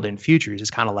 Roll yield in futures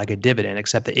is kind of like a dividend,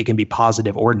 except that it can be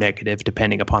positive or negative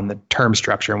depending upon the term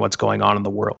structure and what's going on in the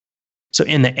world. So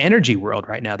in the energy world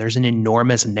right now, there's an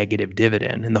enormous negative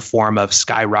dividend in the form of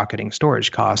skyrocketing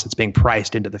storage costs that's being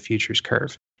priced into the futures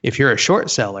curve. If you're a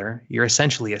short seller, you're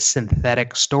essentially a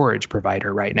synthetic storage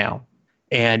provider right now.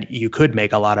 And you could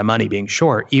make a lot of money being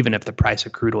short, even if the price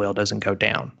of crude oil doesn't go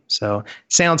down. So it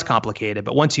sounds complicated,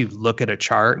 but once you look at a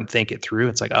chart and think it through,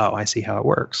 it's like, oh, I see how it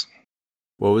works.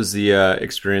 What was the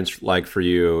experience like for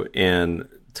you? And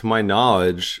to my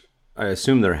knowledge, I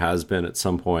assume there has been at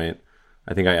some point.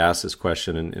 I think I asked this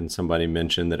question and somebody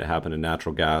mentioned that it happened in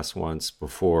natural gas once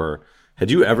before.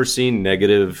 Had you ever seen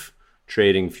negative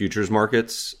trading futures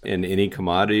markets in any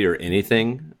commodity or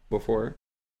anything before?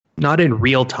 Not in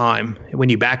real time. When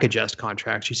you back adjust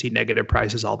contracts, you see negative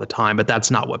prices all the time, but that's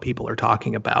not what people are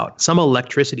talking about. Some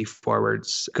electricity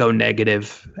forwards go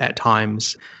negative at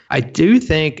times. I do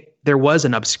think There was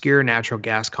an obscure natural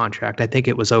gas contract. I think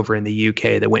it was over in the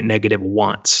UK that went negative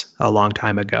once a long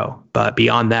time ago. But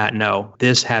beyond that, no,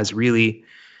 this has really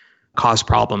caused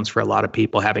problems for a lot of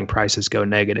people having prices go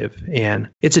negative. And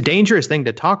it's a dangerous thing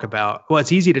to talk about. Well,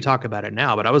 it's easy to talk about it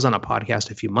now, but I was on a podcast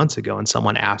a few months ago and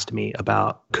someone asked me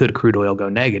about, could crude oil go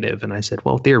negative? And I said,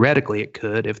 well, theoretically it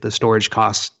could if the storage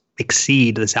costs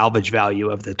exceed the salvage value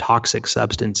of the toxic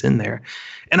substance in there.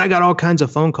 And I got all kinds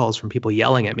of phone calls from people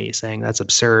yelling at me saying that's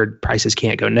absurd. Prices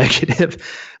can't go negative.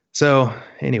 So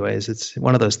anyways, it's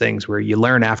one of those things where you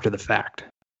learn after the fact.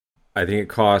 I think it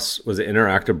costs, was it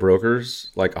Interactive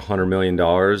Brokers, like $100 million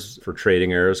for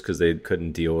trading errors because they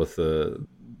couldn't deal with it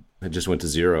just went to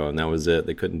zero and that was it.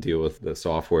 They couldn't deal with the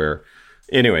software.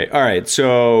 Anyway, all right.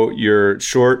 So you're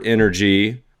short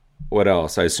energy. What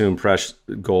else? I assume precious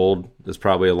gold is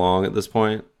probably along at this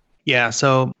point. Yeah.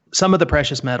 So some of the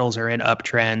precious metals are in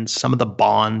uptrends. Some of the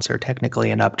bonds are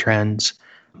technically in uptrends.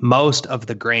 Most of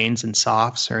the grains and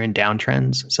softs are in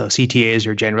downtrends. So CTAs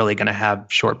are generally going to have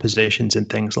short positions in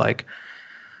things like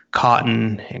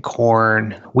cotton and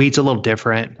corn. Wheat's a little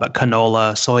different, but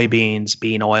canola, soybeans,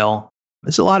 bean oil.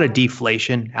 There's a lot of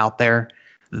deflation out there.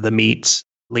 The meats,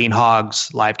 lean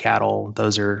hogs, live cattle,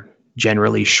 those are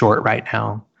generally short right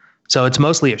now. So it's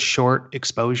mostly a short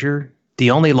exposure.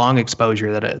 The only long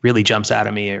exposure that it really jumps out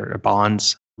at me are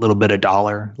bonds, a little bit of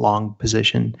dollar long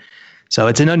position. So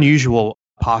it's an unusual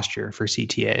posture for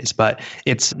CTAs, but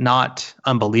it's not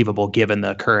unbelievable given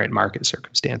the current market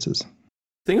circumstances.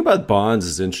 The thing about bonds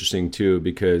is interesting too,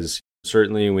 because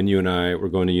certainly when you and I were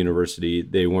going to university,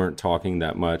 they weren't talking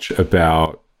that much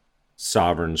about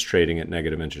sovereigns trading at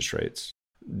negative interest rates.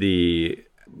 The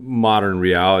modern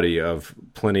reality of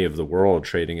plenty of the world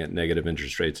trading at negative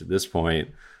interest rates at this point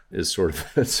is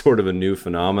sort of a new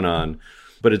phenomenon.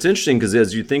 But it's interesting because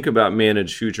as you think about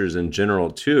managed futures in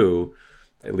general too,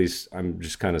 at least I'm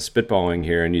just kind of spitballing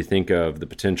here, and you think of the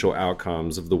potential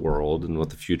outcomes of the world and what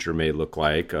the future may look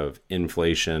like of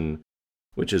inflation,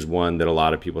 which is one that a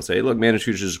lot of people say, look, managed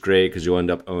futures is great because you'll end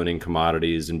up owning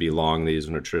commodities and be long these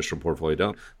when a traditional portfolio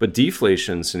don't. But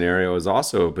deflation scenario is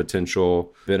also a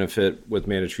potential benefit with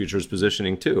managed futures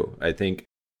positioning too. I think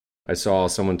I saw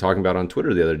someone talking about on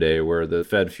Twitter the other day where the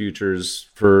Fed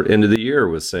futures for end of the year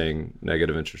was saying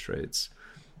negative interest rates.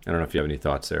 I don't know if you have any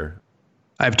thoughts there.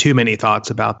 I have too many thoughts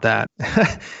about that.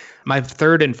 My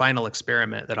third and final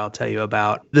experiment that I'll tell you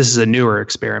about, this is a newer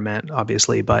experiment,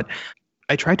 obviously, but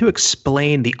I try to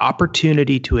explain the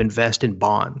opportunity to invest in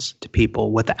bonds to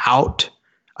people without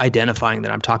identifying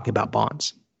that I'm talking about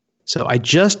bonds. So I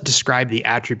just describe the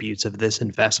attributes of this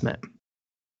investment.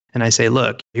 And I say,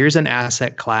 look, here's an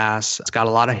asset class. It's got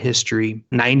a lot of history.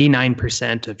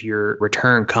 99% of your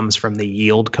return comes from the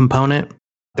yield component.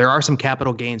 There are some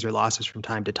capital gains or losses from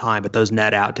time to time, but those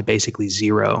net out to basically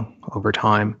zero over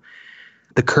time.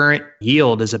 The current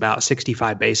yield is about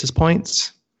 65 basis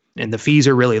points, and the fees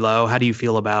are really low. How do you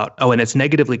feel about, and it's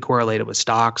negatively correlated with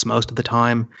stocks most of the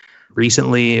time.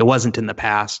 Recently, it wasn't in the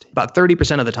past. About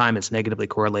 30% of the time, it's negatively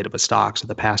correlated with stocks in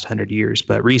the past 100 years,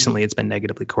 but recently it's been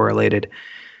negatively correlated.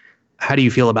 How do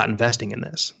you feel about investing in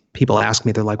this? People ask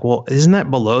me, they're like, well, isn't that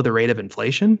below the rate of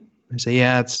inflation? I say,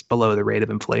 yeah, it's below the rate of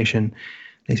inflation.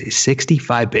 They say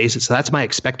 65 basis. So that's my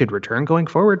expected return going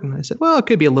forward. And I said, well, it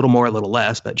could be a little more, a little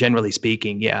less, but generally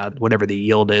speaking, yeah, whatever the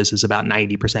yield is about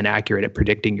 90% accurate at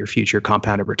predicting your future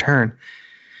compounded return.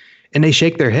 And they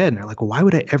shake their head and they're like, well, why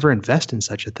would I ever invest in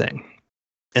such a thing?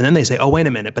 And then they say, oh, wait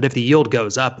a minute. But if the yield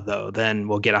goes up, though, then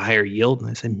we'll get a higher yield. And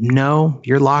I said, no,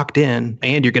 you're locked in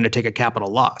and you're going to take a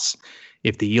capital loss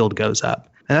if the yield goes up.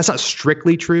 And that's not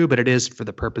strictly true, but it is for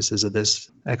the purposes of this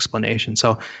explanation.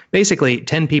 So basically,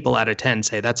 10 people out of 10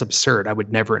 say, that's absurd. I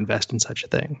would never invest in such a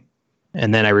thing.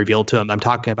 And then I revealed to them, I'm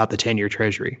talking about the 10-year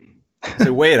treasury.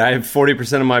 So wait, I have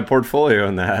 40% of my portfolio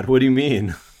in that. What do you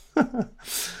mean?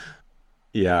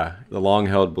 Yeah, the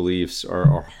long-held beliefs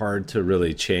are hard to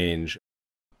really change.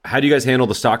 How do you guys handle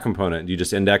the stock component? Do you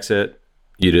just index it?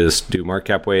 You just do market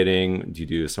cap weighting? Do you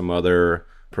do some other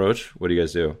approach? What do you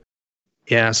guys do?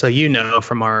 Yeah, so you know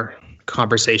from our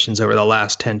conversations over the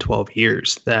last 10, 12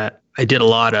 years that I did a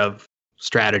lot of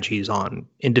strategies on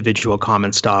individual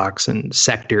common stocks and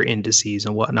sector indices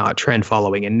and whatnot, trend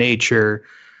following in nature,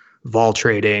 vol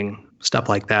trading, stuff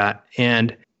like that.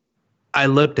 And I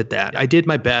looked at that. I did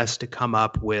my best to come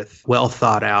up with well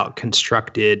thought out,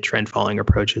 constructed trend following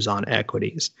approaches on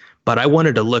equities. But I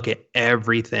wanted to look at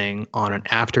everything on an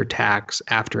after tax,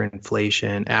 after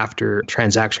inflation, after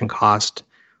transaction cost,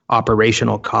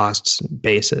 operational costs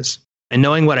basis. And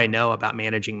knowing what I know about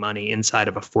managing money inside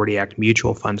of a 40 Act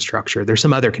mutual fund structure, there's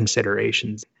some other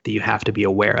considerations that you have to be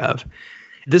aware of.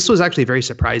 This was actually very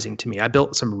surprising to me. I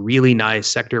built some really nice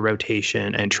sector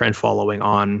rotation and trend following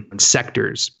on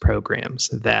sectors programs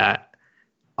that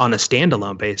on a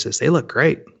standalone basis, they look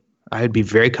great. I'd be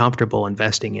very comfortable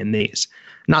investing in these.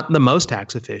 Not the most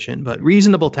tax efficient, but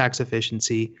reasonable tax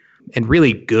efficiency and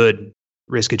really good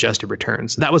risk-adjusted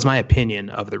returns. That was my opinion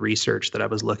of the research that I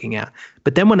was looking at.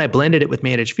 But then when I blended it with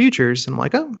managed futures, I'm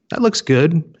like, oh, that looks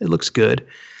good. It looks good.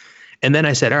 And then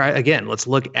I said, all right, again, let's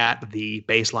look at the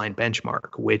baseline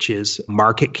benchmark, which is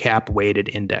market cap weighted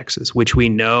indexes, which we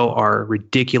know are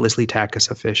ridiculously tax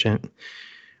efficient,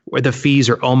 where the fees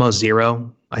are almost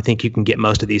zero. I think you can get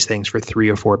most of these things for 3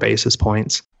 or 4 basis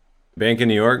points. Bank of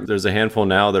New York, there's a handful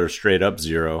now that are straight up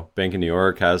zero. Bank of New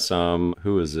York has some.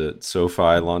 Who is it?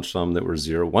 SoFi launched some that were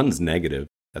zero. One's negative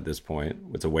at this point.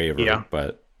 It's a waiver,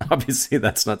 but obviously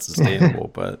that's not sustainable,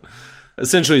 but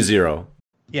essentially zero.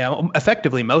 Yeah,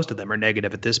 effectively, most of them are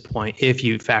negative at this point if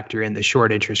you factor in the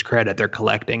short interest credit they're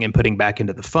collecting and putting back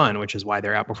into the fund, which is why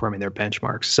they're outperforming their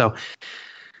benchmarks.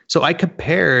 So I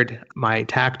compared my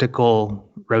tactical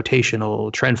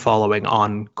rotational trend following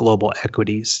on global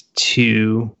equities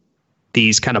to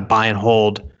these kind of buy and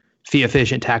hold, fee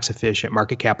efficient, tax efficient,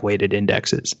 market cap weighted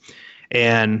indexes.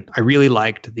 And I really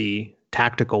liked the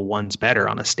tactical ones better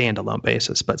on a standalone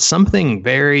basis. But something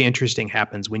very interesting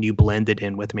happens when you blend it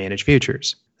in with managed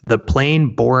futures. The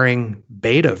plain boring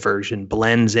beta version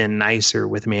blends in nicer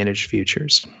with managed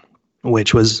futures,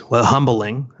 which was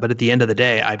humbling. But at the end of the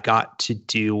day, I've got to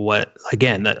do what,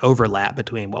 again, the overlap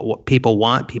between what people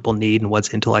want, people need, and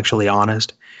what's intellectually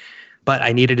honest. But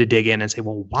I needed to dig in and say,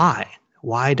 well, why?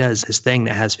 Why does this thing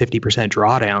that has 50%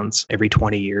 drawdowns every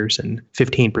 20 years and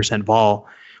 15% vol,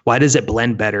 why does it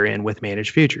blend better in with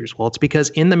managed futures? Well, it's because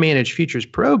in the managed futures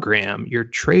program, you're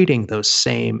trading those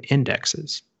same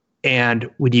indexes. And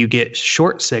when you get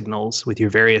short signals with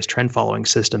your various trend following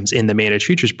systems in the managed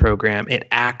futures program, it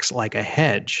acts like a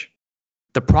hedge.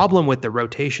 The problem with the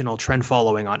rotational trend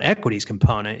following on equities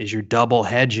component is you're double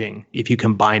hedging if you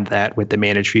combine that with the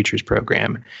managed futures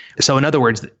program. So in other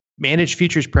words, managed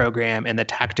futures program and the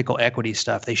tactical equity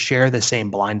stuff, they share the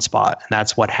same blind spot. And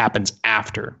that's what happens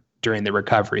after during the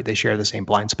recovery. They share the same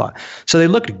blind spot. So they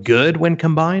looked good when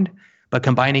combined, but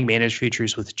combining managed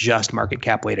futures with just market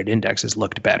cap weighted indexes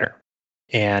looked better.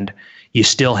 And you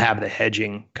still have the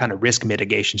hedging kind of risk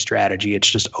mitigation strategy. It's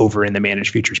just over in the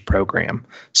managed futures program.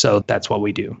 So that's what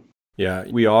we do. Yeah,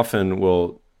 we often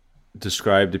will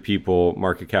describe to people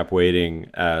market cap weighting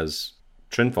as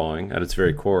trend following at its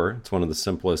very core. It's one of the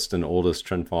simplest and oldest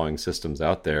trend following systems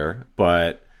out there.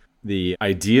 But the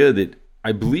idea that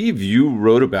I believe you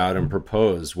wrote about and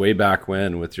proposed way back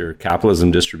when with your capitalism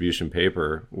distribution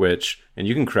paper, which, and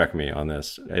you can correct me on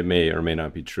this, it may or may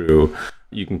not be true.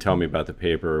 You can tell me about the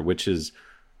paper, which is,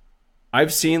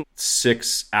 I've seen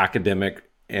 6 academic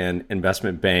and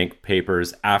investment bank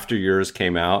papers after yours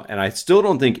came out, and I still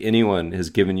don't think anyone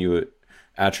has given you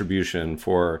attribution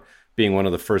for being one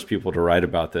of the first people to write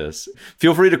about this.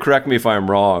 Feel free to correct me if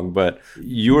I'm wrong, but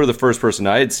you were the first person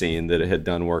I had seen that had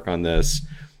done work on this.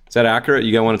 Is that accurate?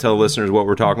 You want to tell the listeners what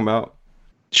we're talking about?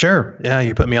 Sure. Yeah,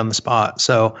 you put me on the spot.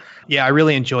 So yeah, I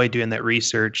really enjoyed doing that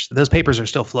research. Those papers are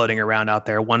still floating around out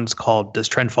there. One's called Does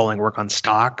Trend Following Work on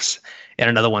Stocks? And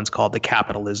another one's called The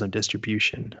Capitalism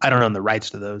Distribution. I don't own the rights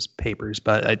to those papers,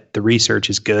 but the research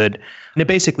is good. And it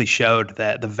basically showed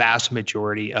that the vast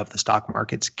majority of the stock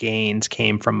market's gains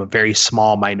came from a very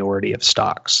small minority of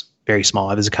stocks. Very small.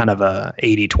 It was kind of a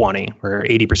 80-20, where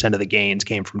 80% of the gains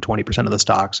came from 20% of the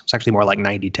stocks. It's actually more like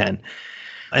 90-10.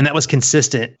 And that was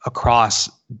consistent across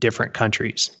different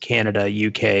countries, Canada,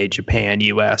 UK, Japan,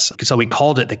 US. So we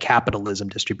called it the capitalism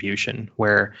distribution,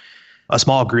 where a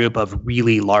small group of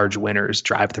really large winners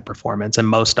drive the performance, and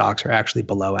most stocks are actually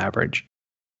below average.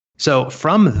 So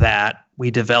from that,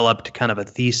 we developed kind of a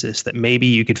thesis that maybe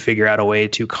you could figure out a way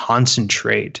to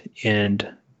concentrate in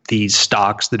these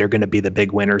stocks that are going to be the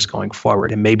big winners going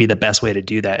forward. And maybe the best way to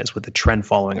do that is with a trend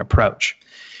following approach,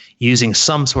 using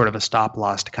some sort of a stop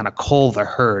loss to kind of cull the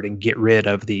herd and get rid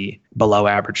of the below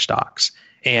average stocks.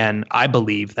 And I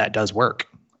believe that does work.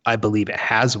 I believe it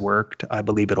has worked. I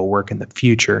believe it'll work in the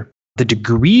future. The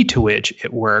degree to which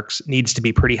it works needs to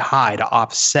be pretty high to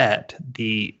offset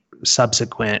the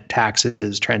subsequent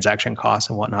taxes, transaction costs,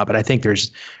 and whatnot. But I think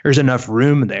there's enough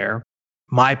room there.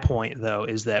 My point, though,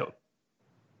 is that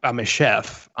I'm a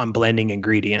chef. I'm blending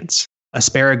ingredients.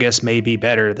 Asparagus may be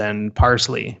better than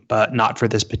parsley, but not for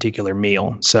this particular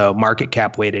meal. So market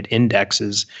cap weighted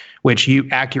indexes, which you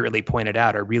accurately pointed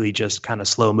out, are really just kind of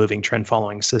slow moving trend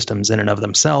following systems in and of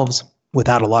themselves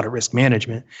without a lot of risk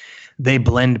management. They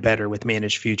blend better with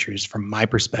managed futures from my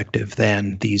perspective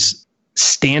than these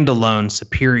standalone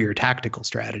superior tactical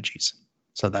strategies.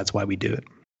 So that's why we do it.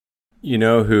 You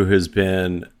know who has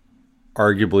been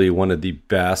arguably one of the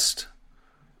best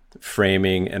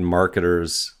framing and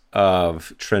marketers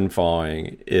of trend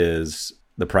following is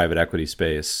the private equity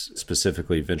space,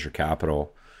 specifically venture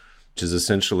capital, which is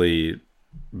essentially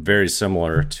very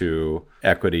similar to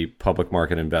equity public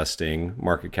market investing,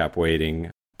 market cap weighting,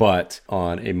 but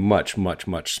on a much, much,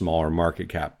 much smaller market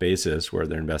cap basis where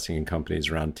they're investing in companies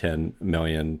around 10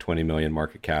 million, 20 million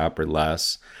market cap or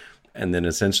less. And then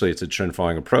essentially it's a trend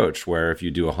following approach where if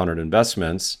you do 100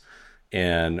 investments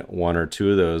and one or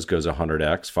two of those goes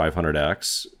 100x,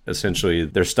 500x, essentially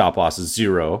their stop loss is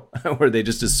zero, where they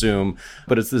just assume,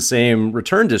 but it's the same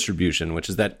return distribution, which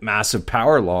is that massive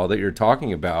power law that you're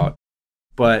talking about.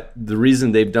 But the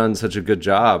reason they've done such a good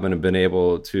job and have been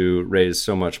able to raise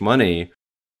so much money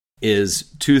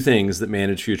is two things that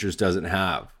managed futures doesn't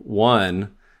have.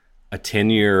 One, a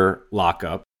 10-year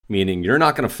lockup, meaning you're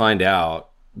not going to find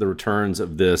out the returns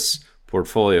of this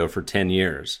portfolio for 10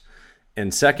 years.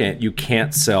 And second, you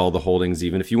can't sell the holdings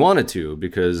even if you wanted to,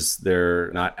 because they're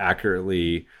not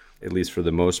accurately, at least for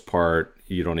the most part,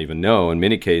 you don't even know, in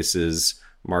many cases,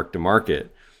 mark to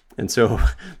market. And so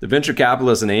the venture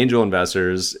capitalists and angel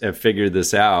investors have figured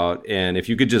this out. And if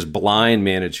you could just blind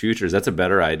manage futures, that's a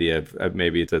better idea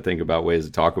maybe to think about ways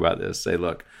to talk about this. Say,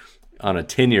 look, on a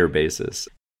 10-year basis.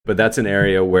 But that's an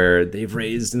area where they've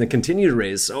raised and they continue to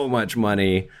raise so much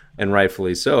money, and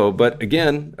rightfully so. But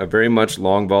again, a very much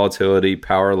long volatility,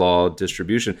 power law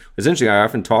distribution. Essentially, I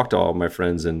often talk to all of my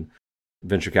friends in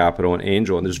venture capital and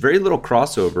angel, and there's very little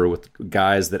crossover with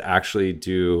guys that actually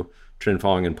do trend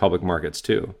following in public markets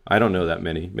too. I don't know that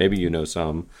many. Maybe you know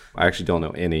some. I actually don't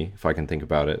know any, if I can think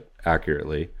about it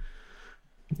accurately.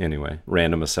 Anyway,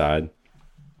 random aside.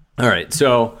 All right,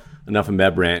 so enough of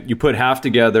Meb rant. You put half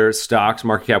together, stocks,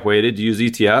 market cap weighted. Do you use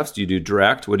ETFs? Do you do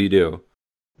direct? What do you do?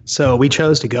 So we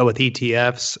chose to go with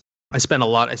ETFs. I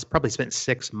probably spent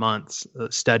 6 months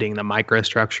studying the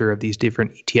microstructure of these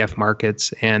different ETF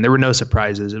markets, and there were no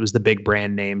surprises. It was the big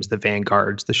brand names, the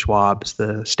Vanguards, the Schwabs,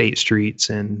 the State Streets,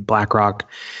 and BlackRock.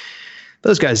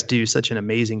 Those guys do such an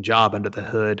amazing job under the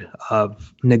hood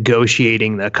of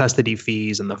negotiating the custody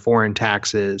fees and the foreign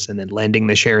taxes, and then lending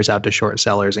the shares out to short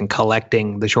sellers and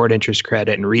collecting the short interest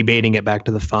credit and rebating it back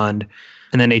to the fund.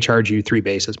 And then they charge you 3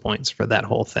 basis points for that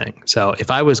whole thing. So if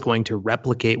I was going to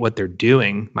replicate what they're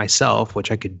doing myself,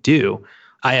 which I could do,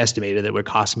 I estimated it would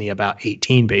cost me about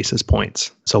 18 basis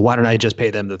points. So why don't I just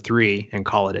pay them the 3 and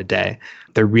call it a day?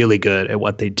 They're really good at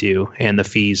what they do, and the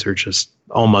fees are just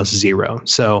almost zero.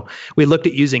 So we looked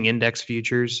at using index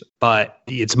futures, but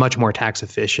it's much more tax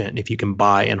efficient if you can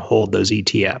buy and hold those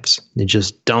ETFs and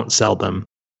just don't sell them.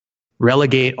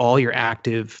 Relegate all your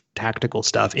active tactical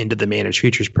stuff into the managed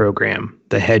futures program,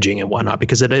 the hedging and whatnot,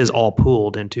 because it is all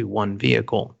pooled into one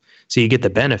vehicle. So you get the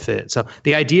benefit. So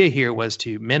the idea here was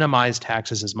to minimize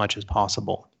taxes as much as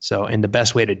possible. So, and the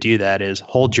best way to do that is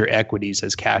hold your equities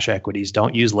as cash equities.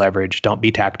 Don't use leverage. Don't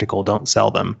be tactical. Don't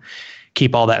sell them.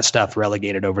 Keep all that stuff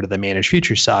relegated over to the managed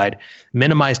futures side.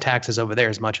 Minimize taxes over there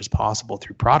as much as possible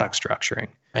through product structuring.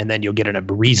 And then you'll get a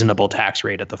reasonable tax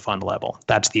rate at the fund level.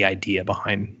 That's the idea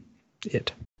behind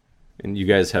it. And you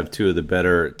guys have two of the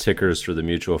better tickers for the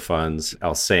mutual funds.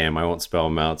 I'll say them. I won't spell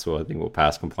them out, so I think we'll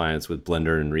pass compliance with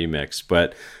Blender and Remix.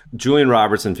 But Julian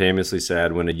Robertson famously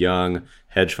said when a young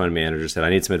hedge fund manager said, I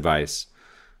need some advice.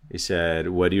 He said,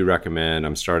 what do you recommend?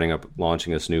 I'm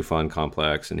launching this new fund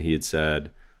complex. And he had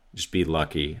said, just be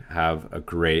lucky. Have a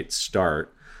great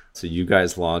start. So you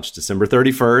guys launched December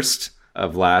 31st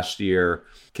of last year.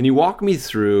 Can you walk me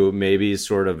through maybe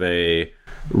sort of a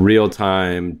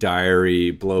real-time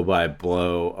diary,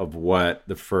 blow-by-blow of what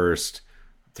the first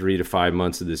 3 to 5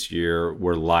 months of this year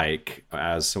were like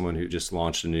as someone who just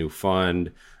launched a new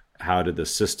fund? How did the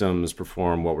systems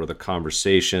perform? What were the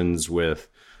conversations with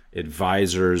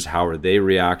advisors? How are they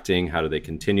reacting? How do they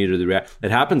continue to react?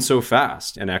 It happened so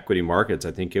fast in equity markets.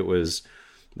 I think it was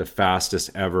the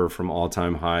fastest ever from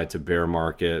all-time high to bear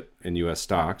market in U.S.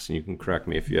 stocks. And you can correct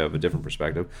me if you have a different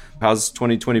perspective. How's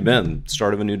 2020 been?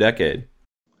 Start of a new decade.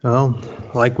 Well,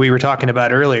 like we were talking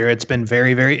about earlier, it's been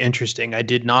very, very interesting. I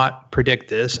did not predict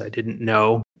this. I didn't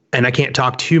know. And I can't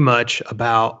talk too much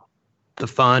about the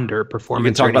fund or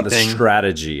performance. You can talk about the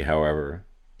strategy, however.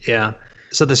 Yeah.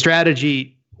 So the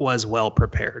strategy was well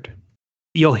prepared.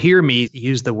 You'll hear me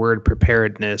use the word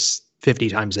preparedness 50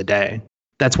 times a day.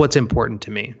 That's what's important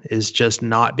to me, is just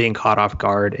not being caught off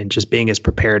guard and just being as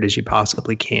prepared as you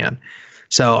possibly can.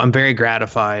 So I'm very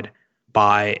gratified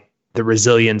by the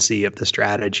resiliency of the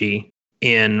strategy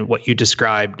in what you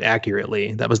described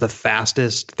accurately. That was the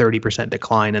fastest 30%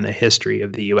 decline in the history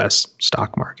of the US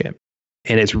stock market.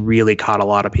 And it's really caught a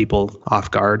lot of people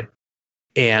off guard.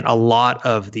 And a lot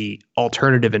of the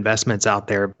alternative investments out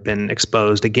there have been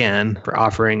exposed again for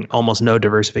offering almost no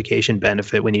diversification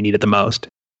benefit when you need it the most.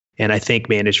 And I think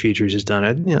managed futures has done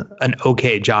an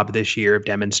okay job this year of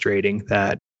demonstrating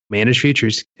that managed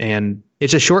futures, and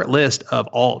it's a short list of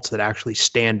alts that actually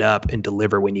stand up and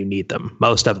deliver when you need them.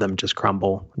 Most of them just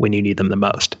crumble when you need them the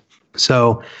most.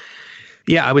 So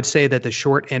yeah, I would say that the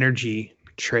short energy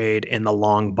trade and the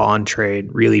long bond trade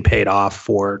really paid off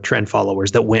for trend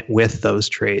followers that went with those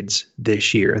trades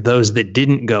this year. Those that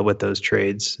didn't go with those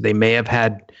trades, they may have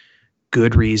had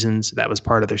good reasons. That was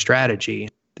part of their strategy.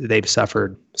 They've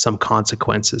suffered some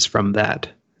consequences from that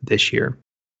this year.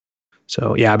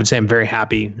 So yeah, I would say I'm very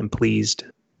happy and pleased,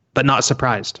 but not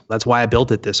surprised. That's why I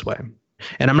built it this way.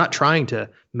 And I'm not trying to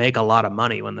make a lot of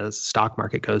money when the stock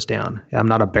market goes down. I'm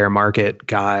not a bear market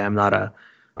guy. I'm not a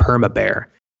perma bear.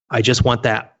 I just want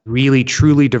that really,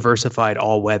 truly diversified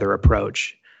all-weather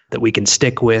approach that we can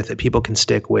stick with, that people can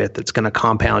stick with, that's going to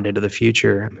compound into the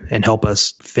future and help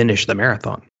us finish the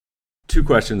marathon. 2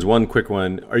 questions. One quick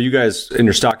one. Are you guys, in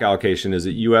your stock allocation, is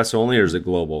it US only or is it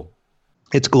global?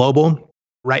 It's global.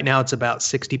 Right now, it's about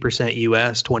 60%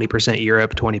 US, 20%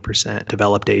 Europe, 20%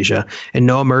 developed Asia, and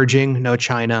no emerging, no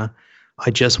China. I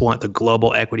just want the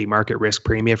global equity market risk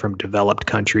premium from developed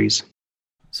countries.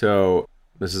 So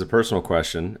this is a personal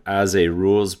question. As a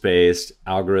rules-based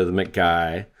algorithmic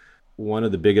guy, one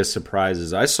of the biggest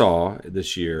surprises I saw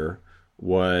this year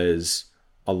was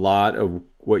a lot of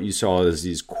what you saw as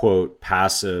these, quote,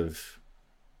 passive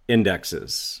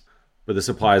indexes. But this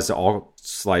applies to all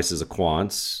slices of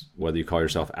quants, whether you call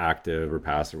yourself active or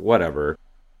passive, whatever.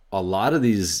 A lot of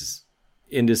these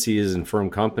indices and firm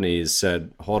companies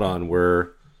said, hold on,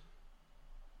 we're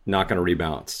not going to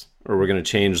rebalance, or we're going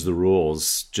to change the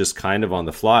rules just kind of on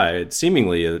the fly. It's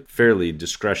seemingly a fairly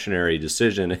discretionary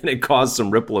decision, and it caused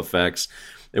some ripple effects.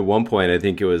 At one point, I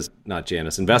think it was not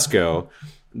Janus, Invesco,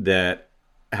 that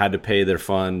had to pay their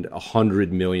fund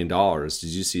 $100 million. Did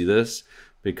you see this?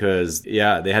 Because,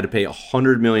 yeah, they had to pay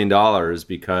 $100 million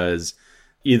because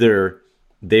either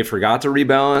they forgot to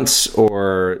rebalance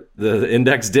or the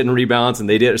index didn't rebalance and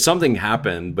they did. Something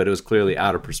happened, but it was clearly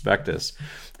out of prospectus.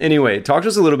 Anyway, talk to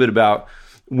us a little bit about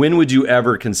when would you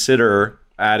ever consider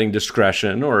adding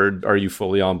discretion, or are you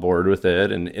fully on board with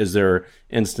it? And is there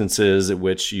instances at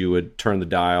which you would turn the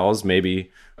dials,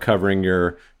 maybe covering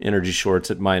your energy shorts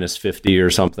at minus 50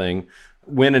 or something?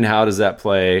 When and how does that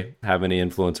play have any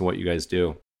influence on what you guys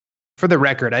do? For the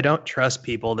record, I don't trust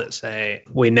people that say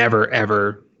we never,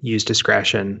 ever use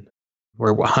discretion.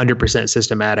 We're 100%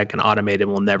 systematic and automated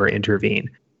and will never intervene.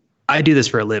 I do this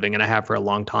for a living and I have for a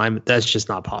long time. That's just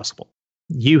not possible.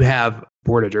 You have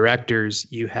board of directors,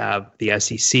 you have the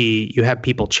SEC, you have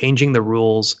people changing the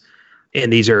rules,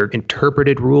 and these are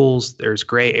interpreted rules. There's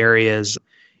gray areas.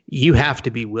 You have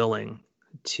to be willing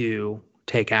to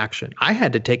take action. I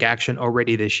had to take action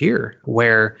already this year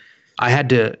where I had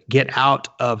to get out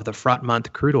of the front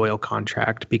month crude oil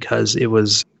contract because it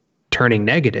was turning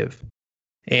negative.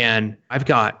 And I've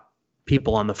got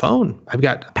people on the phone. I've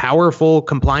got powerful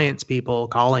compliance people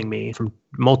calling me from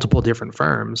multiple different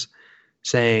firms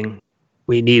saying,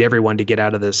 we need everyone to get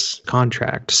out of this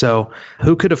contract. So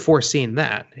who could have foreseen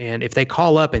that? And if they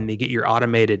call up and they get your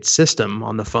automated system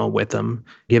on the phone with them,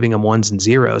 giving them ones and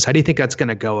zeros, how do you think that's going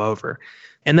to go over?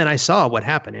 And then I saw what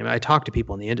happened. And I talked to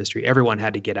people in the industry. Everyone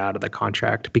had to get out of the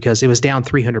contract because it was down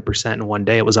 300% in one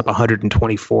day. It was up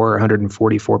 124 or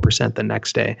 144% the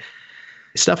next day.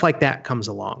 Stuff like that comes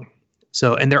along.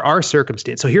 So, and there are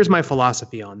circumstances. So here's my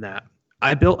philosophy on that.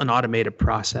 I built an automated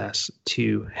process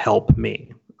to help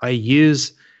me. I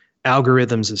use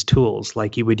algorithms as tools,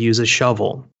 like you would use a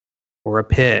shovel or a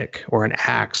pick or an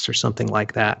axe or something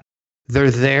like that. They're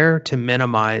there to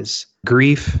minimize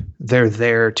grief. They're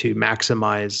there to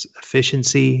maximize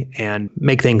efficiency and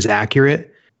make things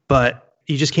accurate, but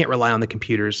you just can't rely on the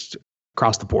computers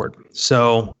across the board.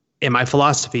 So, and my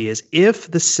philosophy is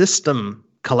if the system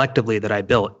collectively that I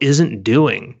built isn't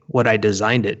doing what I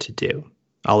designed it to do,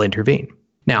 I'll intervene.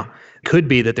 Now, it could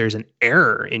be that there's an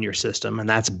error in your system and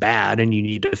that's bad and you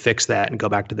need to fix that and go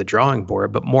back to the drawing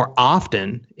board. But more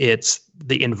often, it's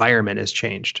the environment has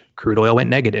changed. Crude oil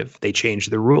went negative. They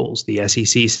changed the rules. The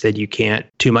SEC said you can't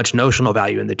too much notional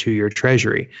value in the 2-year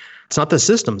treasury. It's not the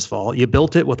system's fault. You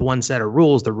built it with one set of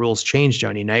rules. The rules changed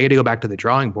on you. Now you got to go back to the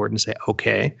drawing board and say,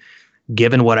 okay,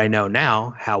 given what I know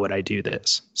now, how would I do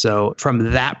this? So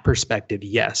from that perspective,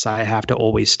 yes, I have to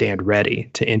always stand ready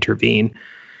to intervene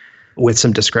with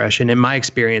some discretion. In my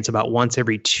experience, about once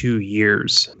every 2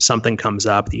 years, something comes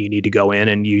up that you need to go in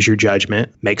and use your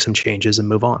judgment, make some changes and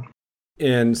move on.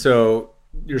 And so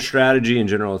your strategy in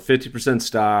general, 50%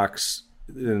 stocks,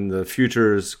 in the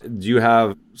futures, do you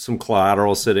have some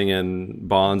collateral sitting in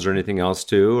bonds or anything else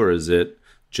too? Or is it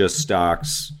just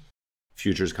stocks,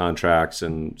 futures contracts,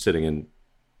 and sitting in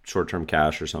short-term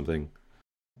cash or something?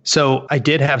 So I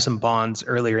did have some bonds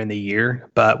earlier in the year,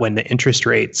 but when the interest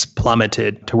rates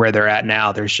plummeted to where they're at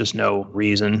now, there's just no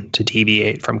reason to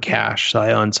deviate from cash. So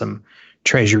I own some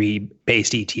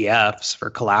treasury-based ETFs for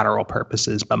collateral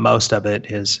purposes, but most of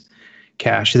it is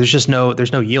cash. There's no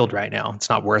yield right now. It's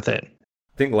not worth it.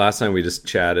 I think last time we just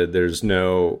chatted, there's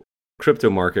no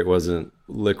crypto market wasn't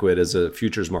liquid as a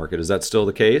futures market. Is that still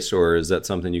the case, or is that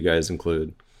something you guys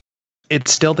include?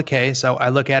 It's still the case. So I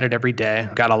look at it every day.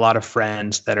 I've got a lot of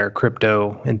friends that are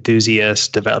crypto enthusiasts,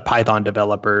 Python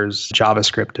developers,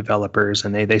 JavaScript developers,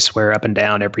 and they swear up and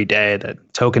down every day that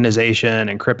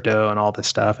tokenization and crypto and all this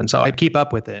stuff. And so I keep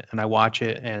up with it and I watch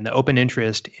it. And the open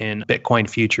interest in Bitcoin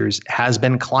futures has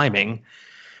been climbing,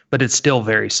 but it's still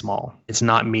very small. It's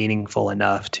not meaningful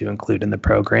enough to include in the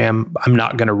program. I'm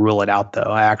not going to rule it out, though.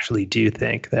 I actually do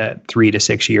think that 3 to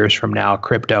 6 years from now,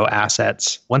 crypto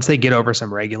assets, once they get over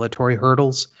some regulatory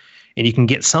hurdles and you can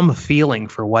get some feeling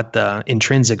for what the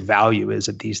intrinsic value is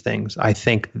of these things, I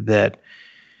think that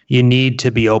you need to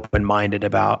be open-minded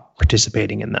about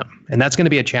participating in them. And that's going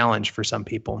to be a challenge for some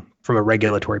people from a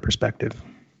regulatory perspective.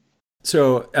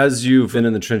 So as you've been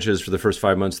in the trenches for the first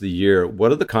 5 months of the year,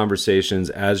 what are the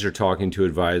conversations as you're talking to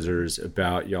advisors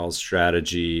about y'all's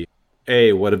strategy?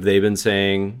 A, what have they been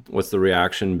saying? What's the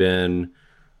reaction been?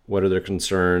 What are their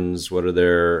concerns? What are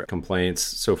their complaints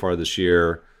so far this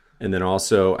year? And then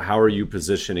also, how are you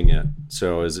positioning it?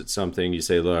 So is it something you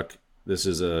say, look, this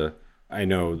is I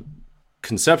know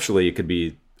conceptually it could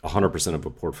be 100% of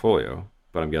a portfolio,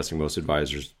 but I'm guessing most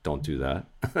advisors don't do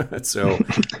that. So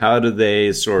how do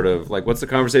they sort of, like, what's the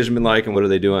conversation been like and what are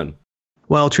they doing?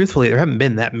 Well, truthfully, there haven't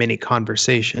been that many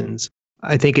conversations.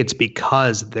 I think it's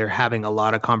because they're having a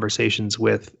lot of conversations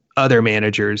with other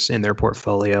managers in their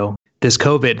portfolio. This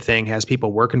COVID thing has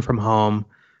people working from home.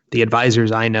 The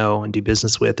advisors I know and do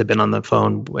business with have been on the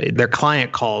phone. Their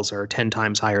client calls are 10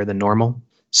 times higher than normal.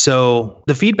 So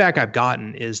the feedback I've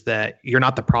gotten is that you're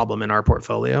not the problem in our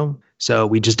portfolio. So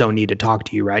we just don't need to talk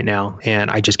to you right now.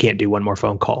 And I just can't do one more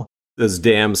phone call. Those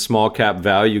damn small cap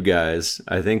value guys,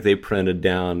 I think they printed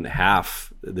down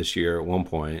half this year at one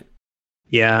point.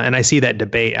 Yeah. And I see that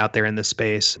debate out there in the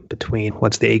space between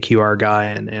what's the AQR guy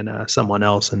and someone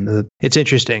else. And it's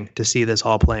interesting to see this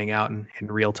all playing out in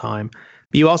real time.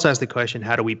 But you also asked the question,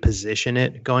 how do we position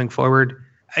it going forward?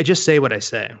 I just say what I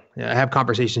say. I have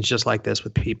conversations just like this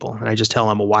with people, and I just tell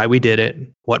them why we did it,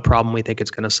 what problem we think it's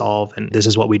going to solve, and this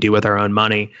is what we do with our own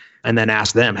money, and then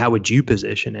ask them, how would you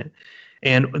position it?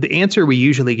 And the answer we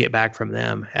usually get back from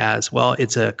them as, well,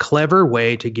 it's a clever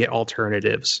way to get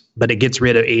alternatives, but it gets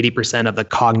rid of 80% of the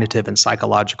cognitive and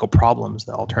psychological problems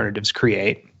that alternatives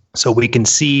create. So we can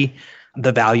see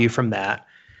the value from that.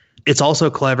 It's also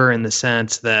clever in the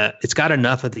sense that it's got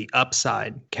enough of the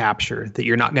upside capture that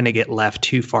you're not going to get left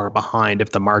too far behind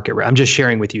if the market, I'm just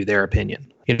sharing with you their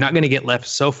opinion. You're not going to get left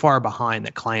so far behind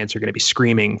that clients are going to be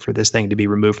screaming for this thing to be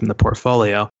removed from the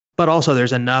portfolio. But also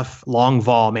there's enough long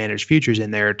vol managed futures in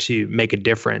there to make a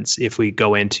difference if we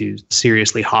go into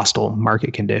seriously hostile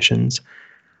market conditions.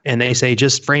 And they say,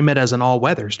 just frame it as an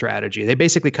all-weather strategy. They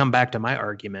basically come back to my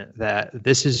argument that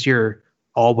this is your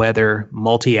all-weather,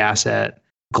 multi-asset,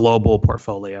 global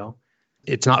portfolio.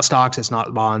 It's not stocks, it's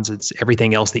not bonds, it's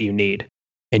everything else that you need.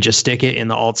 And just stick it in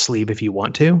the alt sleeve if you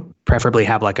want to. Preferably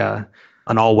have like an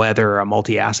all-weather or a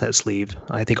multi-asset sleeve.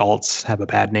 I think alts have a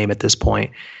bad name at this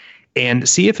point. And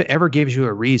see if it ever gives you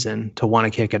a reason to want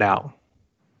to kick it out.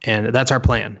 And that's our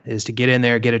plan, is to get in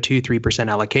there, get a 2-3%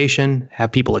 allocation,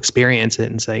 have people experience it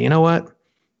and say, you know what?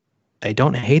 I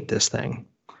don't hate this thing.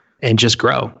 And just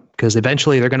grow. Because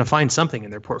eventually they're going to find something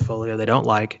in their portfolio they don't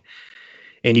like.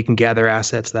 And you can gather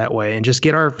assets that way and just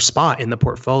get our spot in the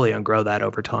portfolio and grow that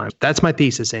over time. That's my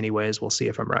thesis anyways. We'll see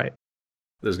if I'm right.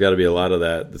 There's got to be a lot of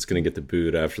that that's going to get the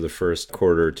boot after the first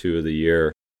quarter or two of the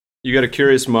year. You got a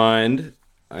curious mind.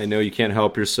 I know you can't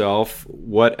help yourself.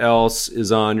 What else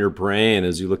is on your brain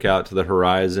as you look out to the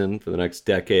horizon for the next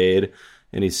decade?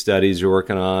 Any studies you're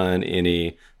working on?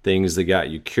 Any things that got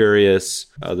you curious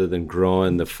other than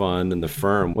growing the fund and the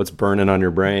firm? What's burning on your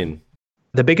brain?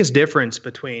 The biggest difference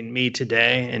between me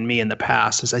today and me in the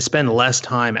past is I spend less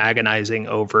time agonizing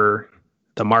over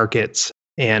the markets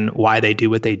and why they do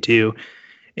what they do,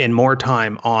 and more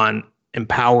time on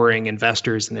empowering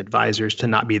investors and advisors to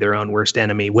not be their own worst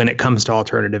enemy when it comes to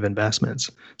alternative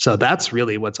investments. So that's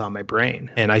really what's on my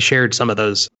brain. And I shared some of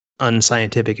those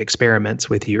unscientific experiments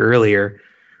with you earlier.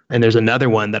 And there's another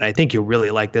one that I think you'll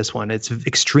really like this one. It's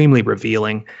extremely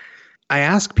revealing. I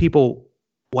ask people,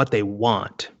 what they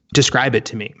want. Describe it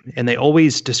to me. And they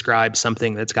always describe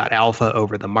something that's got alpha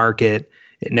over the market.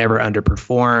 It never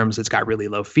underperforms. It's got really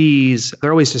low fees.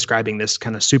 They're always describing this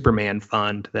kind of Superman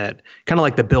fund that kind of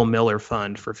like the Bill Miller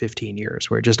fund for 15 years,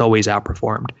 where it just always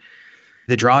outperformed.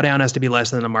 The drawdown has to be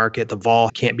less than the market. The vol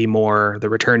can't be more. The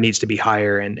return needs to be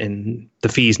higher, and the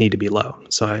fees need to be low.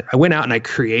 So I went out and I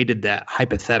created that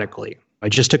hypothetically. I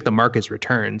just took the market's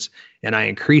returns and I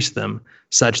increased them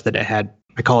such that it had,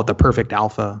 I call it the perfect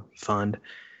alpha fund,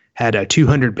 had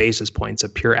 200 basis points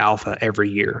of pure alpha every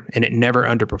year. And it never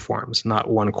underperforms, not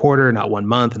one quarter, not 1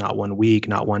 month, not 1 week,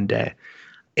 not one day.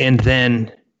 And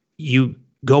then you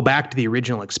go back to the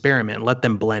original experiment and let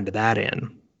them blend that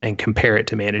in and compare it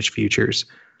to managed futures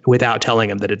without telling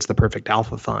them that it's the perfect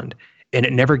alpha fund. And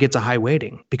it never gets a high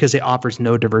weighting because it offers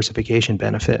no diversification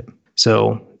benefit.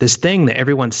 So this thing that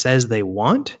everyone says they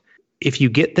want, if you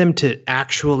get them to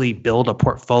actually build a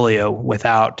portfolio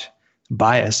without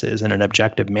biases in an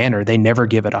objective manner, they never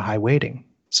give it a high weighting.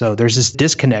 So there's this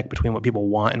disconnect between what people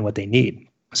want and what they need.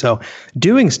 So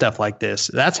doing stuff like this,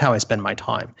 that's how I spend my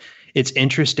time. It's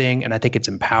interesting and I think it's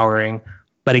empowering.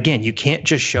 But again, you can't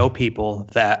just show people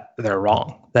that they're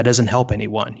wrong. That doesn't help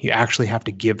anyone. You actually have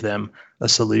to give them a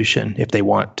solution if they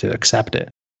want to accept it.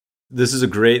 This is a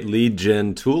great lead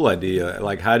gen tool idea.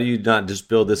 Like, how do you not just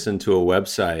build this into a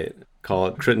website? Call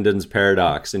it Crittenden's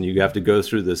Paradox, and you have to go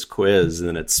through this quiz, and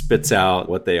then it spits out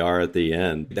what they are at the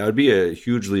end. That would be a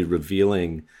hugely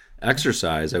revealing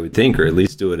exercise, I would think, or at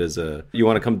least do it as you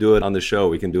want to come do it on the show,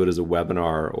 we can do it as a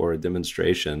webinar or a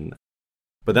demonstration.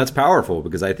 But that's powerful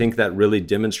because I think that really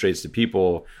demonstrates to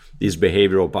people these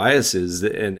behavioral biases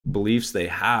and beliefs they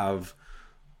have.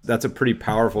 That's a pretty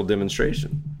powerful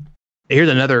demonstration. Here's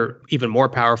another even more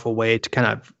powerful way to kind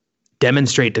of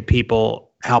demonstrate to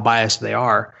people how biased they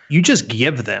are. You just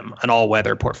give them an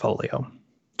all-weather portfolio.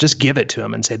 Just give it to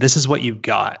them and say, this is what you've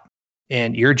got.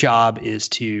 And your job is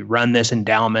to run this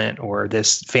endowment or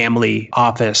this family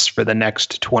office for the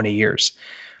next 20 years.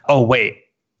 Oh, wait.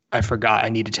 I forgot I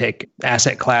need to take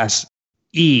asset class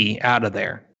E out of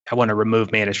there. I want to remove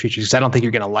managed futures because I don't think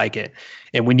you're going to like it.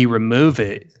 And when you remove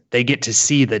it, they get to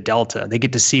see the delta. They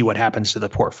get to see what happens to the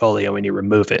portfolio when you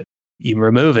remove it. You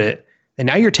remove it, and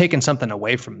now you're taking something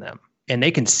away from them. And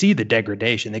they can see the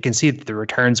degradation. They can see that the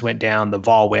returns went down, the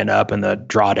vol went up, and the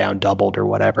drawdown doubled or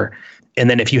whatever. And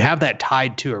then if you have that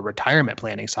tied to a retirement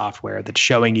planning software that's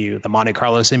showing you the Monte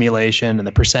Carlo simulation and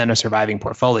the percent of surviving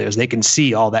portfolios, they can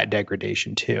see all that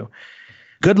degradation too.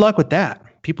 Good luck with that.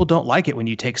 People don't like it when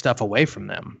you take stuff away from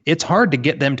them. It's hard to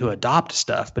get them to adopt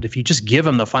stuff, but if you just give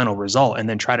them the final result and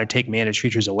then try to take managed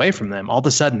futures away from them, all of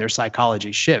a sudden their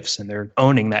psychology shifts and they're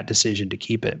owning that decision to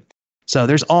keep it. So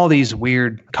there's all these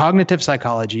weird cognitive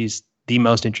psychology is the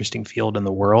most interesting field in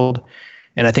the world.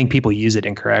 And I think people use it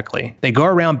incorrectly. They go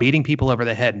around beating people over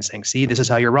the head and saying, see, this is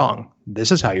how you're wrong. This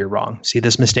is how you're wrong. See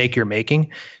this mistake you're making?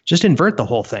 Just invert the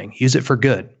whole thing. Use it for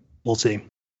good. We'll see.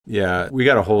 Yeah, we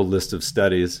got a whole list of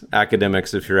studies.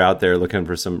 Academics, if you're out there looking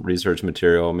for some research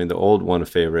material, I mean, the old one of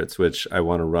favorites, which I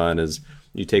want to run, is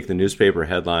you take the newspaper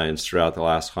headlines throughout the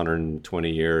last 120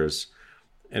 years,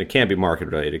 and it can't be market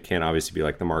related. It can't obviously be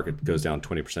like the market goes down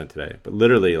 20% today, but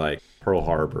literally like Pearl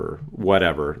Harbor,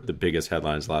 whatever, the biggest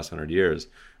headlines the last 100 years,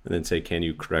 and then say, can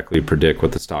you correctly predict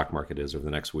what the stock market is over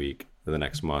the next week or the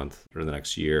next month or the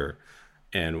next year?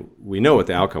 And we know what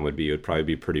the outcome would be. It would probably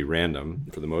be pretty random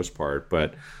for the most part,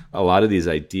 but a lot of these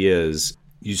ideas,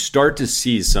 you start to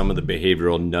see some of the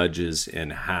behavioral nudges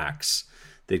and hacks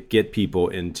that get people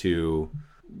into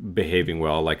behaving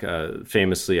well. Like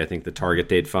famously, I think the target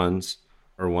date funds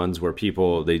are ones where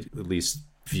people, they at least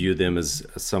view them as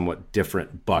a somewhat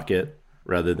different bucket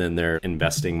rather than their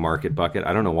investing market bucket.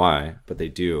 I don't know why, but they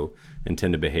do and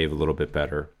tend to behave a little bit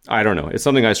better. I don't know. It's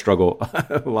something I struggle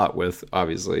a lot with,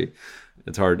 obviously.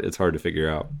 It's hard to figure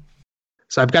out.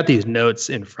 So I've got these notes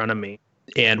in front of me,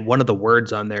 and one of the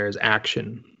words on there is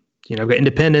action. You know, I've got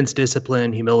independence,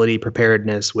 discipline, humility,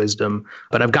 preparedness, wisdom,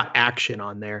 but I've got action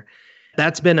on there.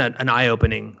 That's been an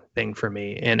eye-opening thing for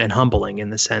me and humbling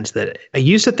in the sense that I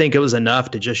used to think it was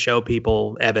enough to just show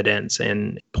people evidence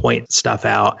and point stuff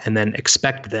out and then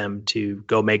expect them to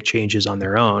go make changes on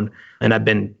their own. And I've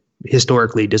been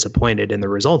historically disappointed in the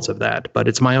results of that, but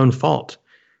it's my own fault.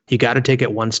 You got to take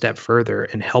it one step further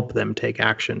and help them take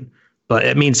action. But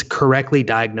it means correctly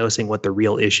diagnosing what the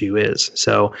real issue is.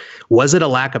 So was it a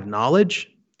lack of knowledge?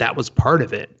 That was part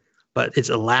of it, but it's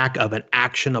a lack of an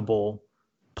actionable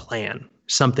plan,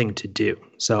 something to do.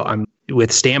 So I'm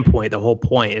with Standpoint, the whole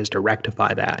point is to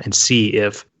rectify that and see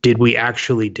if, did we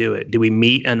actually do it? Did we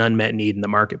meet an unmet need in the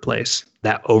marketplace?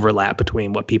 That overlap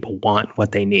between what people want,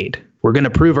 what they need. We're going to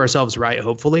prove ourselves right,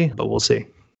 hopefully, but we'll see.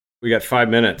 We got 5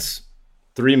 minutes,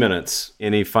 3 minutes.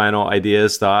 Any final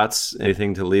ideas, thoughts,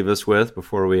 anything to leave us with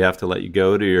before we have to let you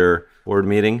go to your board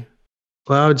meeting?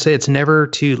 Well, I would say it's never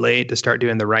too late to start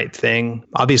doing the right thing.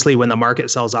 Obviously, when the market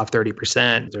sells off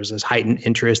 30%, there's this heightened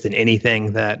interest in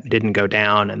anything that didn't go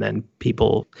down. And then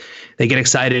people, they get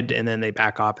excited and then they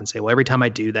back off and say, well, every time I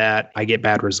do that, I get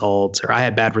bad results, or I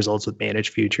had bad results with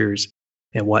managed futures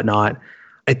and whatnot.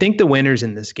 I think the winners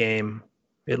in this game,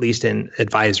 at least in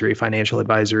advisory, financial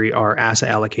advisory, are asset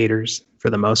allocators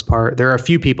for the most part. There are a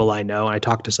few people I know, and I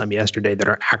talked to some yesterday, that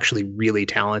are actually really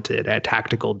talented at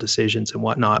tactical decisions and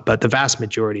whatnot, but the vast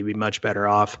majority would be much better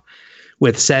off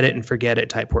with set it and forget it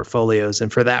type portfolios.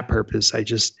 And for that purpose,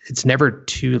 it's never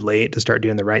too late to start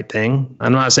doing the right thing.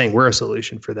 I'm not saying we're a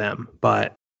solution for them,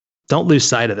 but don't lose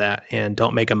sight of that and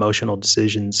don't make emotional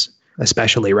decisions,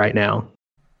 especially right now.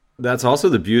 That's also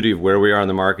the beauty of where we are in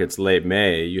the markets late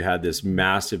May. You had this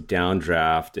massive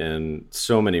downdraft in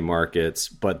so many markets,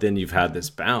 but then you've had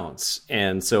this bounce.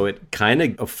 And so it kind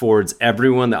of affords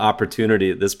everyone the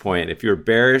opportunity at this point. If you're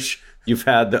bearish, you've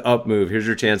had the up move. Here's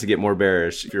your chance to get more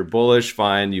bearish. If you're bullish,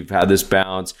 fine. You've had this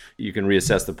bounce. You can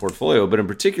reassess the portfolio. But in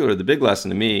particular, the big lesson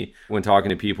to me when talking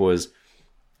to people is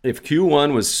if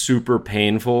Q1 was super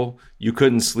painful, you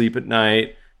couldn't sleep at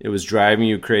night, it was driving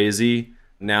you crazy,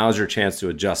 now's your chance to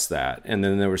adjust that. And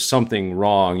then there was something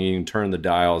wrong, you can turn the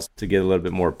dials to get a little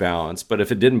bit more balance. But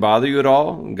if it didn't bother you at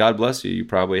all, God bless you, you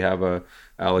probably have a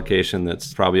allocation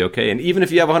that's probably okay. And even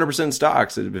if you have 100%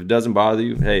 stocks, if it doesn't bother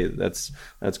you, hey, that's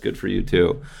good for you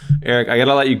too. Eric, I got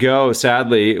to let you go.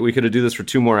 Sadly, we could have do this for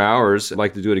 2 more hours. I'd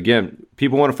like to do it again.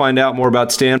 People want to find out more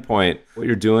about Standpoint, what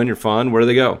you're doing, your fund. Where do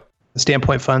they go?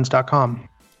 Standpointfunds.com.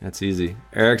 That's easy.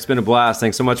 Eric, it's been a blast.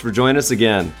 Thanks so much for joining us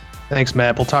again. Thanks,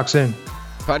 Matt. We'll talk soon.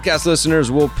 Podcast listeners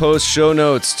will post show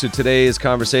notes to today's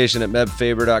conversation at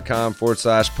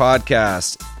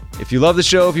mebfaber.com/podcast. If you love the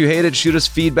show, if you hate it, shoot us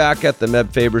feedback at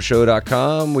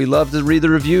themebfabershow.com. We love to read the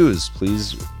reviews.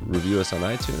 Please review us on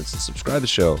iTunes and subscribe to the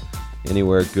show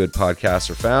anywhere good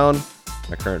podcasts are found.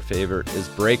 My current favorite is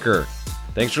Breaker.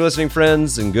 Thanks for listening,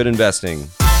 friends, and good investing.